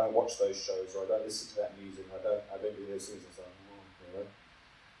 I don't watch those shows, or I don't listen to that music, I don't do those things. It's like,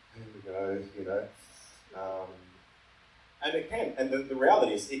 here we go, and it can, and the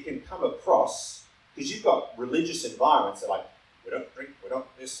reality is, it can come across because you've got religious environments that are like, we don't drink, we don't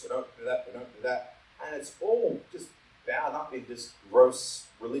this, we don't do that, we don't do that, and it's all just bound up in this gross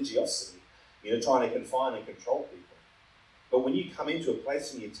religiosity, trying to confine and control people. But when you come into a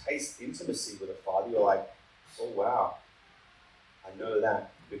place and you taste intimacy with a Father, you're like, oh wow, I know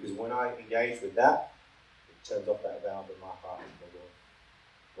that Because when I engage with that, it turns off that valve in my heart to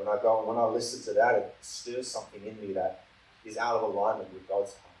the Lord. When I listen to that, it stirs something in me that is out of alignment with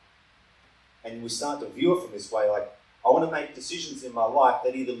God's heart. And we start to view it from this way, like, I want to make decisions in my life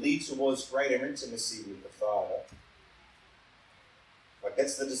that either lead towards greater intimacy with the Father. Like,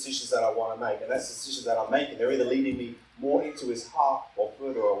 that's the decisions that I want to make, and that's the decisions that I'm making. They're either leading me more into his heart or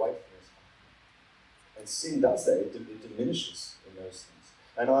further away from his heart. And sin does that. It diminishes in those things.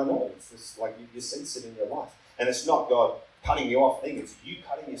 And I know, it's just like you sense it in your life. And it's not God cutting you off. I think it's you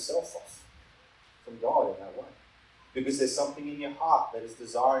cutting yourself off from God in that way. Because there's something in your heart that is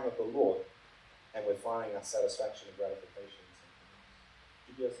desiring of the Lord, and we're finding our satisfaction and gratification in something else.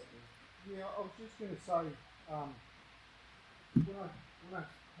 Did you have something? Yeah, I was just going to say, when I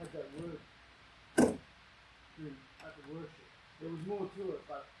had that word at the worship, there was more to it,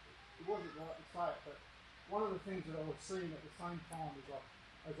 but it wasn't right to say it. But one of the things that I was seeing at the same time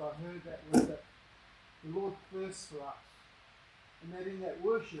as I heard that was that the Lord thirsts for us, and that in that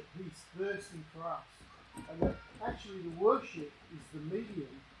worship He's thirsting for us, and that actually the worship is the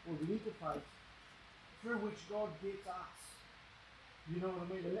medium or the interface through which God gets us. You know what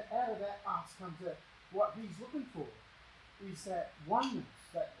I mean? And out of that us comes out what He's looking for is that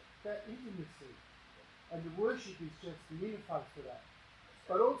oneness, that intimacy. And the worship is just the interface for that.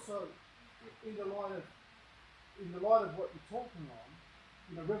 But also, in the light of what you're talking on,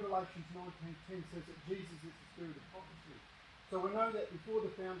 Revelations 19:10 says that Jesus is the spirit of prophecy. So we know that before the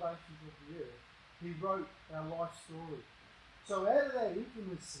foundations of the earth, He wrote our life story. So out of that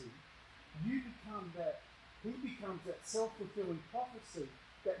intimacy, He becomes that self-fulfilling prophecy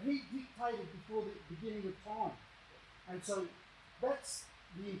that He dictated before the beginning of time. And so that's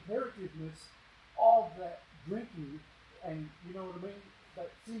the imperativeness of that drinking, and you know what I mean, that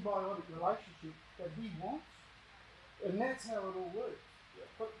symbiotic relationship that He wants. And that's how it all works. Yeah.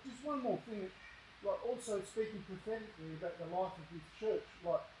 But just one more thing, like also speaking prophetically about the life of this church,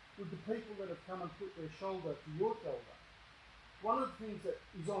 like with the people that have come and put their shoulder to your shoulder. One of the things that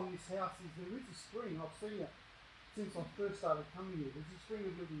is on this house is there is a spring. I've seen it since I first started coming here. There's a spring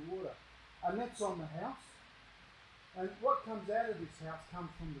of living water, and that's on the house. And what comes out of this house comes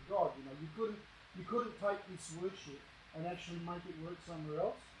from the God. You couldn't take this worship and actually make it work somewhere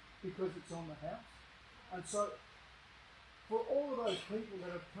else because it's on the house. And so, for all of those people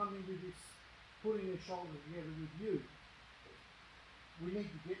that have come into this, putting their shoulders together with you, we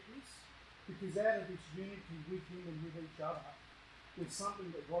need to get this, because out of this unity with Him and with each other, there's something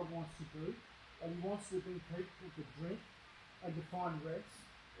that God wants to do, and He wants to bring people to drink and to find rest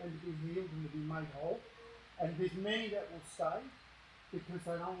and to be healed and to be made whole. And there's many that will stay because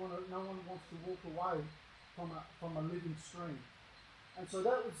no one wants to walk away from a living stream. And so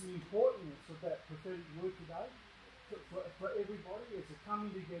that was the importance of that prophetic word today for everybody, as a coming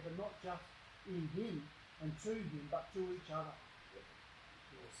together, not just in Him and to Him, but to each other.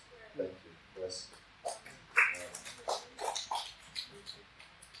 Yes. Thank you. Bless you.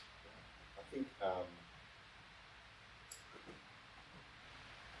 I think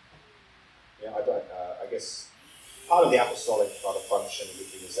I guess part of the apostolic kind of function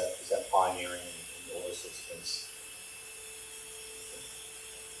is that pioneering and all those sorts of things.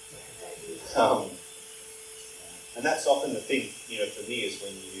 And that's often the thing, for me, is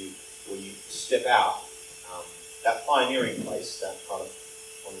when you step out, that pioneering place, that kind of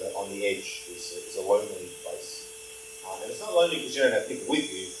on the edge, is a lonely place. And it's not lonely because you don't have people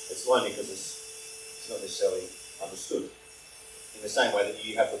with you. It's lonely because it's not necessarily understood. In the same way that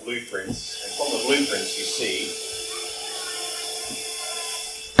you have the blueprints, and from the blueprints you see,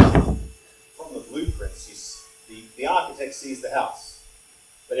 the architect sees the house,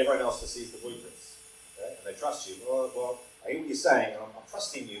 but everyone else just sees the blueprints, okay? And they trust you. Well, I hear what you're saying, and I'm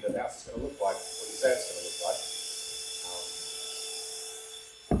trusting you that the house is going to look like what you say it's going to look like.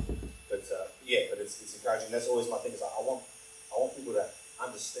 But it's encouraging. That's always my thing. Is I want people to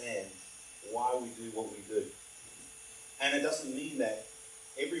understand why we do what we do. And it doesn't mean that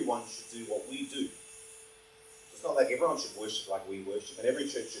everyone should do what we do. It's not like everyone should worship like we worship, and every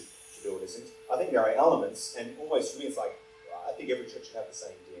church should do all these things. I think there are elements, and always for me it's like, I think every church should have the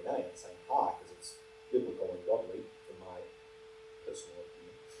same DNA and the same heart, because it's biblical and godly, in my personal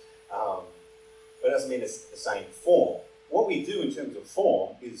opinion. But it doesn't mean it's the same form. What we do in terms of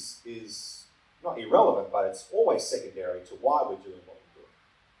form is not irrelevant, but it's always secondary to why we're doing what we're doing.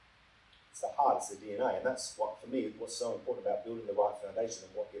 It's the heart, it's the DNA, and that's what, for me, what's so important about building the right foundation,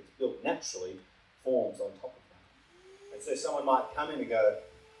 and what gets built naturally forms on top of that. And so someone might come in and go,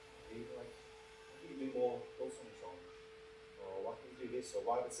 why can you do more hills on your shoulders? Or why can you do this? Or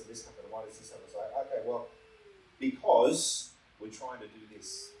why does this happen? Or why does this happen? So, okay, well, because we're trying to do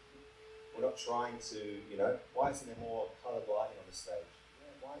this. We're not trying to, why isn't there more coloured lighting on the stage?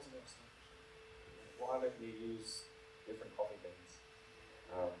 Yeah, why isn't there a stage? Why don't you use different coffee beans?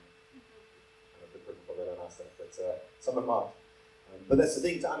 The people probably don't ask that, but someone might. But that's the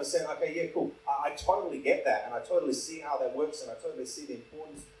thing, to understand, okay, yeah, cool. I totally get that, and I totally see how that works, and I totally see the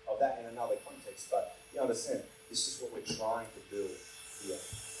importance of that in another context. But you understand, this is what we're trying to build here.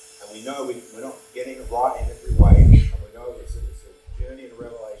 And we know we're not getting it right in every way, and we know it's a journey and a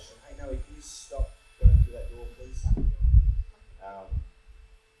revelation. Hey, Noe, can you stop going through that door, please?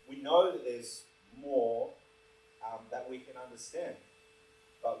 We know that there's more that we can understand,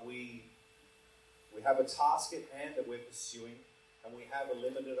 but we have a task at hand that we're pursuing, and we have a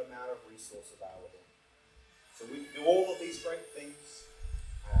limited amount of resource available. So we can do all of these great things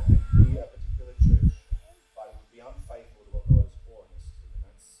and be a particular church, but it would be unfaithful to what God is calling us to, and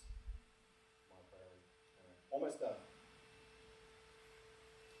that's my priority. Almost done.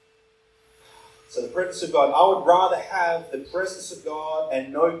 So the presence of God. I would rather have the presence of God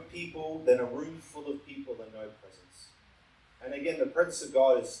and no people than a room full of people and no presence. And again, the presence of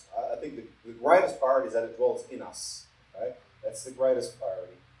God is, I think, the greatest priority is that it dwells in us. Right? That's the greatest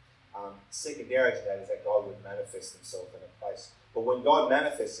priority. Secondary to that is that God would manifest himself in a place. But when God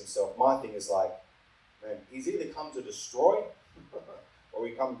manifests himself, my thing is like, man, he's either come to destroy or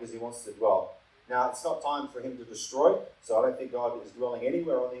he comes because he wants to dwell. Now, it's not time for him to destroy, so I don't think God is dwelling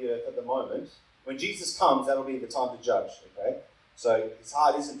anywhere on the earth at the moment. When Jesus comes, that'll be the time to judge, okay? So his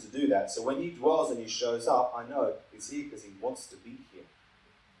heart isn't to do that. So when he dwells and he shows up, I know he's here because he wants to be here.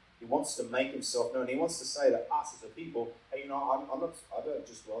 He wants to make himself known. He wants to say to us as a people, hey, I don't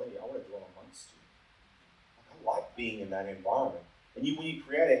just dwell in you, I want to dwell amongst you. I like being in that environment. And when you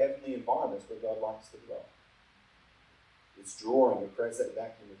create a heavenly environment, it's where God likes to dwell. It's drawing, it creates that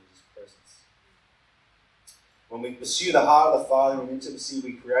vacuum of his presence. When we pursue the heart of the Father in intimacy,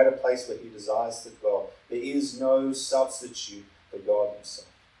 we create a place where he desires to dwell. There is no substitute for God himself.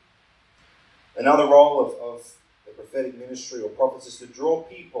 Another role of the prophetic ministry or prophets is to draw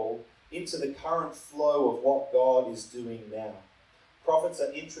people into the current flow of what God is doing now. Prophets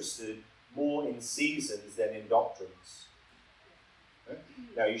are interested more in seasons than in doctrines. Okay?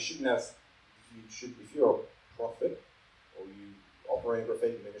 Now, if you're a prophet or you operate in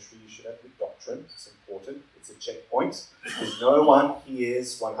prophetic ministry, you should have good doctrine. It's important. It's a checkpoint because no one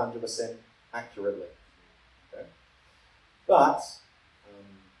hears 100% accurately. Okay? But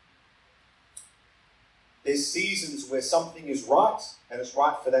there's seasons where something is right and it's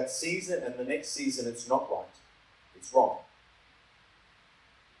right for that season, and the next season it's not right. It's wrong.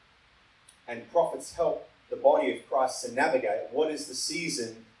 And prophets help the body of Christ to navigate what is the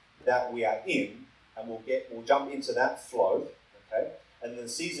season that we are in, and we'll jump into that flow. Okay? And then the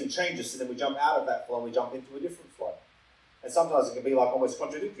season changes, so then we jump out of that flow and we jump into a different flow. And sometimes it can be like almost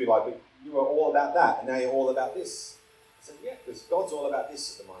contradictory, like you were all about that and now you're all about this. I said, yeah, because God's all about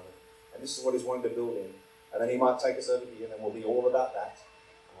this at the moment. And this is what he's wanting to build in. And then he might take us over here and then we'll be all about that.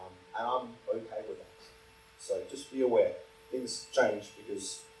 And I'm okay with that. So just be aware. Things change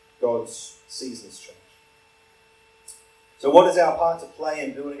because God's seasons change. So what is our part to play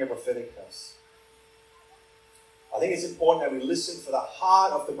in building a prophetic house? I think it's important that we listen for the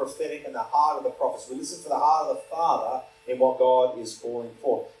heart of the prophetic and the heart of the prophets. We listen for the heart of the Father in what God is calling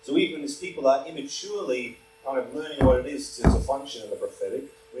for. So even as people are immaturely kind of learning what it is to function in the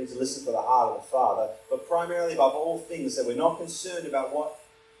prophetic, we need to listen for the heart of the Father. But primarily above all things, that we're not concerned about what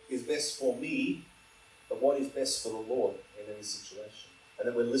is best for me, but what is best for the Lord in any situation. And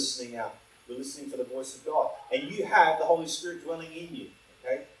then we're listening out. We're listening for the voice of God. And you have the Holy Spirit dwelling in you.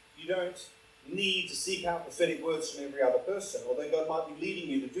 Okay? You don't need to seek out prophetic words from every other person, although God might be leading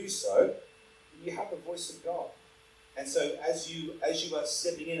you to do so. You have the voice of God. And so as you are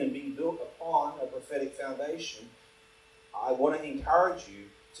stepping in and being built upon a prophetic foundation, I want to encourage you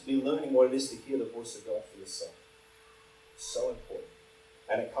to be learning what it is to hear the voice of God for yourself. So important.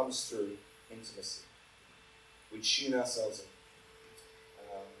 And it comes through intimacy. We tune ourselves in.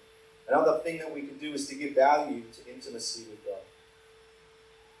 Another thing that we can do is to give value to intimacy with God.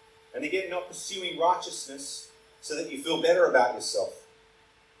 And again, not pursuing righteousness so that you feel better about yourself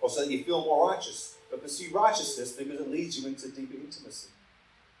or so that you feel more righteous, but pursue righteousness because it leads you into deeper intimacy.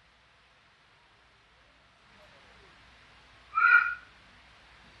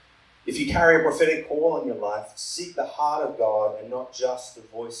 If you carry a prophetic call in your life, seek the heart of God and not just the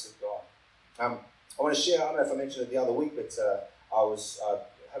voice of God. I want to share, I don't know if I mentioned it the other week, but I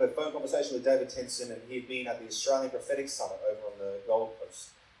had a phone conversation with David Tenson, and he had been at the Australian Prophetic Summit over on the Gold Coast.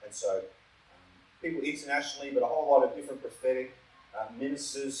 And so people internationally, but a whole lot of different prophetic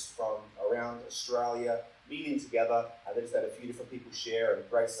ministers from around Australia, meeting together. They just had a few different people share and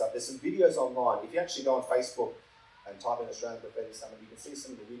great stuff. There's some videos online. If you actually go on Facebook and type in Australian Prophetic Summit, you can see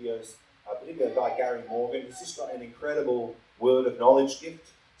some of the videos. Particularly a guy, Gary Morgan, who's just got an incredible word of knowledge gift.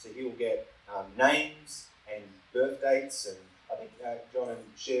 So he'll get names and birth dates, and I think John and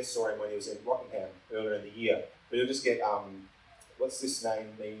Cher saw him when he was in Rockingham earlier in the year. But he'll just get, what's this name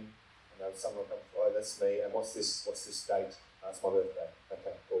mean? Someone will come, oh, that's me. And what's this date? That's my birthday.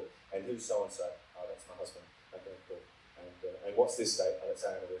 Okay, cool. And who's so-and-so? Oh, that's my husband. Okay, cool. And what's this date? Oh, that's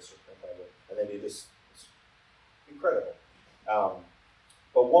our anniversary. Okay, cool. And then it's incredible.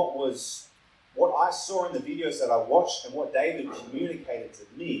 But what I saw in the videos that I watched and what David communicated to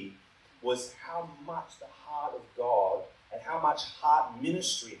me was how much the heart of God and how much heart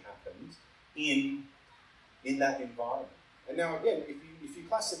ministry happened in that environment. And now again, if you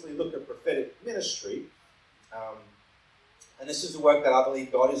classically look at prophetic ministry, and this is the work that I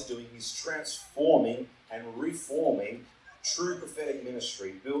believe God is doing, He's transforming and reforming true prophetic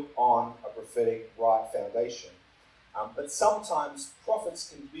ministry built on a prophetic right foundation. But sometimes prophets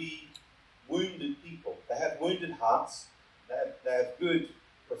can be wounded people. They have wounded hearts. They have good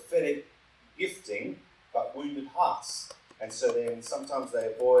prophetic gifting, but wounded hearts. And so then sometimes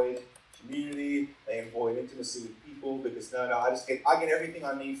they avoid community, they avoid intimacy with people because I get everything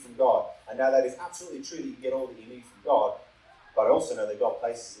I need from God. And now that is absolutely true that you get all that you need from God, but I also know that God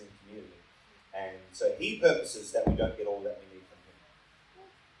places in community. And so He purposes that we don't get all that we need from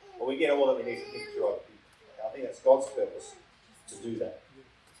Him. Or we get all that we need from Him through other people. I think that's God's purpose to do that.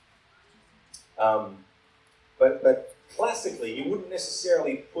 But classically, you wouldn't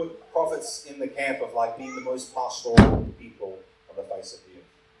necessarily put prophets in the camp of like being the most pastoral people on the face of the earth.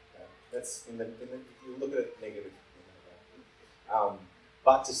 Okay? That's if you look at it negatively.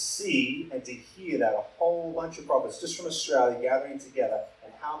 But to see and to hear that a whole bunch of prophets just from Australia gathering together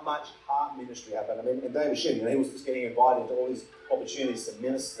and how much heart ministry happened. I mean, and David Shin, he was just getting invited to all these opportunities to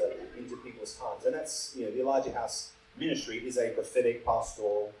minister into people's hearts. And that's, the Elijah House ministry is a prophetic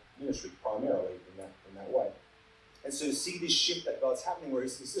pastoral ministry primarily in that way. And so to see this shift that God's happening where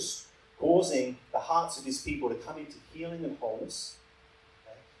He's just causing the hearts of His people to come into healing and wholeness.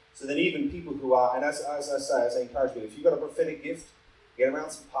 Okay? So that even people who are, and as I encourage you, if you've got a prophetic gift, get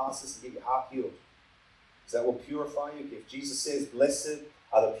around some pastors and get your heart healed. Because that will purify your gift. Jesus says, blessed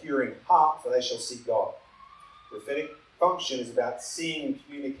are the pure in heart, for they shall see God. Prophetic function is about seeing and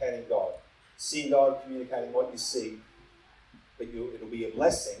communicating God. Seeing God, communicating what you see. But it'll be a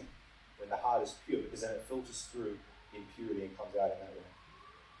blessing when the heart is pure, because then it filters through in purity and comes out in that way.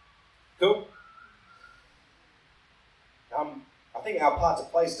 Cool? I think our part to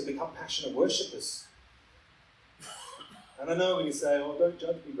play is to become passionate worshippers. And I know we can say, oh, don't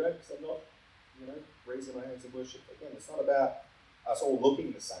judge me, Brad, because I'm not, raising my hands in worship. Again, it's not about us all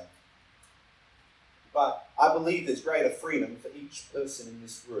looking the same. But I believe there's greater freedom for each person in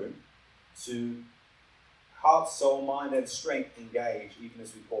this room to heart, soul, mind, and strength engage, even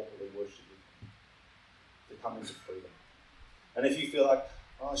as we corporately worship Him, to come into freedom. And if you feel like,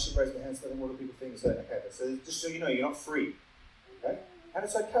 I should raise my hands, but then what do people think? So, okay, so just so you know, you're not free. Okay? And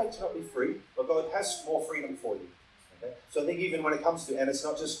it's okay to not be free, but God has more freedom for you. Okay? So I think even when it comes to, and it's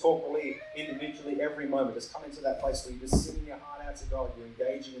not just corporately, individually, every moment, just come into that place where you're just singing your heart out to God, you're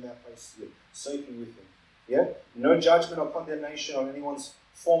engaging in that place, you're soaking with Him. Yeah? No judgment or condemnation on anyone's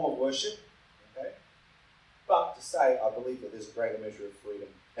form of worship. Okay? But to say, I believe that there's a greater measure of freedom,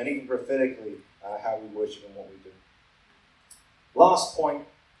 and even prophetically, how we worship and what we do. Last point,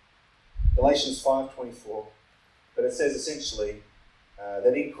 Galatians 5:24, but it says essentially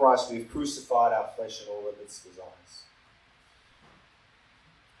that in Christ we've crucified our flesh and all of its desires.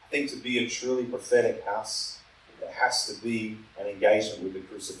 I think to be a truly prophetic house, there has to be an engagement with the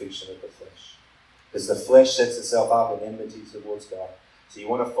crucifixion of the flesh. Because the flesh sets itself up in enmity towards God. So you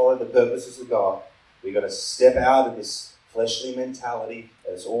want to follow the purposes of God, we've got to step out of this fleshly mentality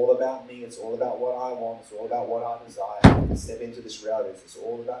that it's all about me, it's all about what I want, it's all about what I desire, and step into this reality. It's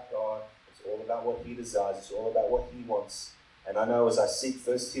all about God, it's all about what He desires, it's all about what He wants. And I know as I seek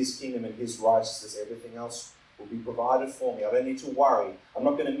first His kingdom and His righteousness, everything else will be provided for me. I don't need to worry. I'm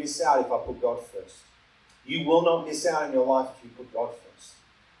not going to miss out if I put God first. You will not miss out in your life if you put God first.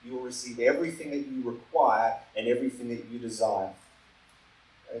 You will receive everything that you require and everything that you desire,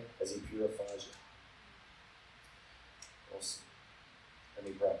 okay, as He purifies you. Awesome. Let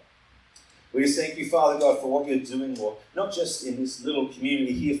me pray. We just thank You, Father God, for what You're doing, Lord. Not just in this little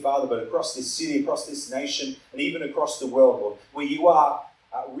community here, Father, but across this city, across this nation, and even across the world, Lord, where You are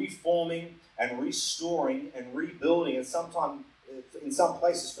reforming and restoring and rebuilding, and sometimes, in some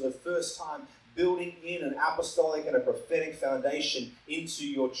places for the first time, building in an apostolic and a prophetic foundation into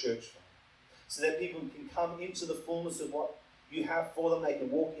Your church, Father. so that people can come into the fullness of what you have for them. They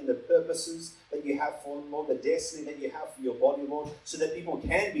can walk in the purposes that you have for them, Lord, the destiny that you have for your body, Lord, so that people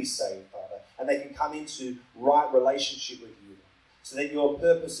can be saved, Father, and they can come into right relationship with you, so that your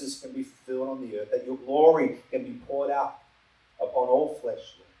purposes can be fulfilled on the earth, that your glory can be poured out upon all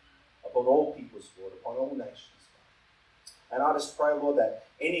flesh, Lord, upon all peoples, Lord, upon all nations. And I just pray, Lord, that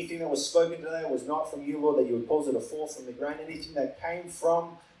anything that was spoken today was not from you, Lord, that you would cause it to fall from the ground. Anything that came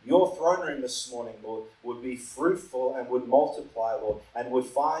from your throne room this morning, Lord, would be fruitful and would multiply, Lord, and would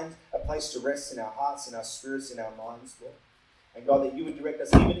find a place to rest in our hearts, in our spirits, in our minds, Lord. And God, that you would direct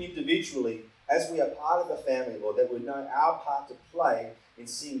us even individually as we are part of the family, Lord, that we would know our part to play in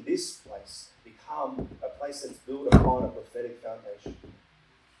seeing this place become a place that's built upon a prophetic foundation.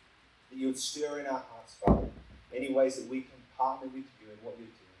 That you would stir in our hearts, Father, any ways that we can partner with you in what you're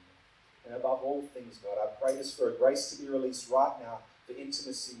doing. And above all things, God, I pray this for a grace to be released right now for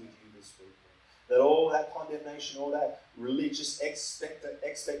intimacy with you this week. That all that condemnation, all that religious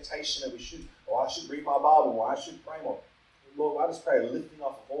expectation that we should, or I should read my Bible, or I should pray more. Lord, I just pray a lifting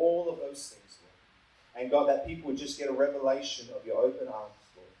off of all of those things, Lord. And God, that people would just get a revelation of your open arms,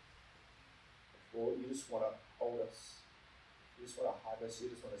 Lord. Lord, you just want to hold us. You just want to hug us. You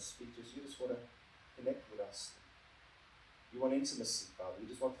just want to speak to us. You just want to connect with us. You want intimacy, Father. You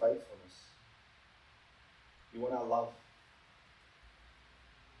just want faithfulness. You want our love.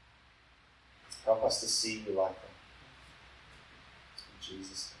 Help us to see you like that. In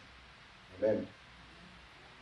Jesus' name. Amen.